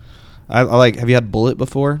 I like. Have you had Bullet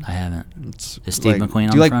before? I haven't. Is Steve McQueen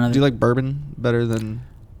on the front of it? Do you like bourbon better than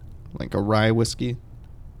like a rye whiskey?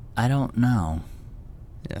 I don't know.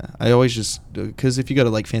 Yeah, I always just, because if you go to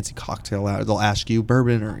like fancy cocktail hour, they'll ask you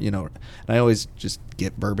bourbon and I always just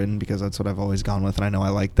get bourbon because that's what I've always gone with, and I know I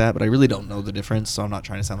like that, but I really don't know the difference, so I'm not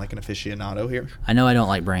trying to sound like an aficionado here. I know I don't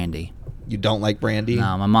like brandy. You don't like brandy?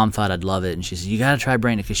 No, my mom thought I'd love it, and she said, "You got to try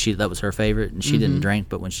brandy," because that was her favorite, and she didn't drink,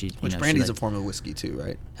 but when she... Which brandy's a form of whiskey too,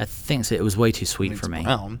 right? I think so. It was way too sweet for me.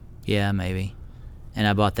 Brown. Yeah, maybe. And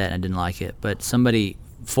I bought that, and I didn't like it, but somebody...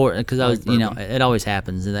 because I was, it always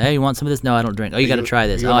happens. Hey, you want some of this? No, I don't drink. Oh, you got to try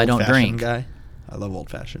this. Oh, I don't drink. Guy? I love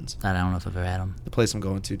old fashions. I don't know if I've ever had them. The place I'm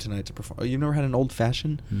going to tonight to perform. Oh, you've never had an old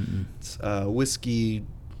fashioned? It's whiskey,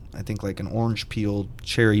 I think like an orange peel,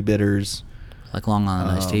 cherry bitters. Like Long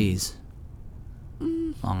Island iced teas.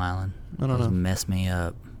 Long Island. I don't know. Mess me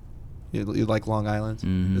up. You like Long Island?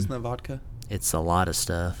 Mm-hmm. Isn't that vodka? It's a lot of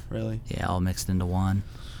stuff. Really? Yeah, all mixed into one.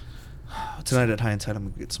 Tonight at High and Tight, I'm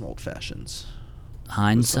going to get some old fashions.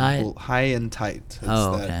 Hindsight? High and Tight.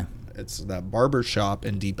 Okay. It's that barber shop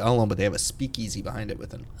in Deep Ellum, but they have a speakeasy behind it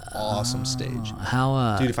with an awesome stage.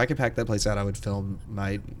 Dude, if I could pack that place out, I would film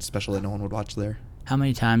my special that no one would watch there. How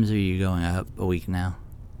many times are you going up a week now?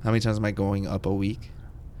 How many times am I going up a week?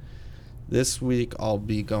 This week I'll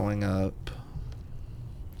be going up.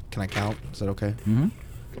 Can I count? Is that okay? Mm-hmm.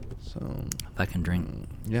 So if I can drink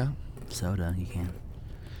soda, you can.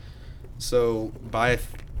 So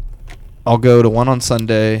I'll go to one on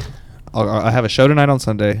Sunday. I have a show tonight on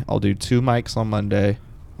Sunday. I'll do 2 mics on Monday.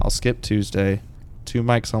 I'll skip Tuesday. 2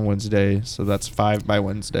 mics on Wednesday. So that's 5 by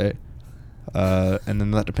Wednesday. And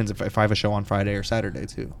then that depends if I have a show on Friday or Saturday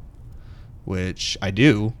too, which I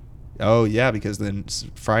do. Oh yeah, because then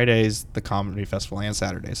Friday's the comedy festival and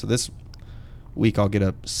Saturday. So this week I'll get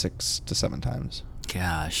up 6 to 7 times.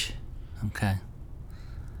 Gosh. Okay.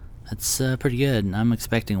 That's pretty good. I'm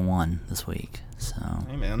expecting 1 this week. So.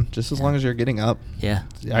 Hey man, just as long as you're getting up. Yeah.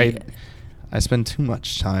 I spend too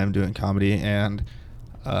much time doing comedy, and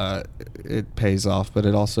it pays off, but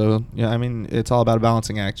it also, I mean, it's all about a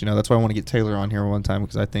balancing act. That's why I want to get Taylor on here one time,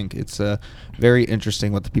 because I think it's very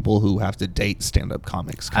interesting what the people who have to date stand-up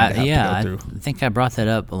comics kind of have to go through. I think I brought that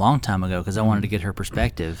up a long time ago because I wanted to get her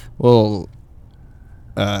perspective. Well,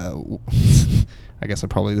 I guess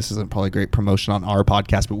this isn't probably great promotion on our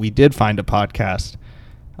podcast, but we did find a podcast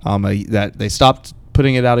that they stopped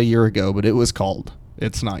putting it out a year ago, but it was called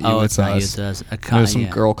It's Not You, It's Us. There's some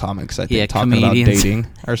girl comics, I think, talking comedians. about dating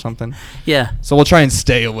or something. Yeah. So we'll try and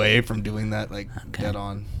stay away from doing that, dead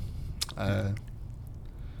on.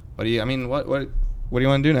 What do you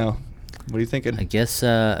want to do now? What are you thinking? I guess we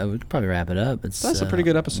could probably wrap it up. That's a pretty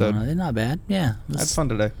good episode. Not bad. Yeah. That's fun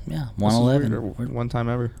today. Yeah. 111. One time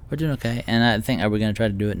ever. We're doing okay. And I think, are we going to try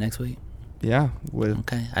to do it next week? Yeah.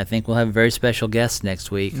 Okay. I think we'll have a very special guest next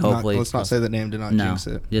week. Hopefully. Let's not say the name. Do not jinx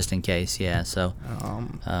it. Just in case. Yeah. So,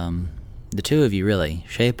 the two of you really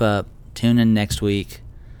shape up. Tune in next week.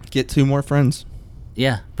 Get 2 more friends.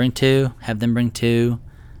 Yeah. Bring 2. Have them bring 2.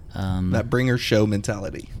 That bringer show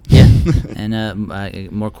mentality. Yeah.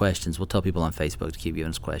 And more questions. We'll tell people on Facebook to keep giving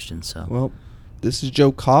us questions. So. Well, this is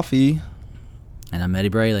Joe Coffey. And I'm Eddie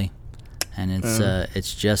Braley. And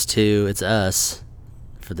it's just 2. It's us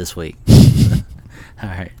for this week. All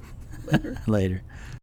right. Later.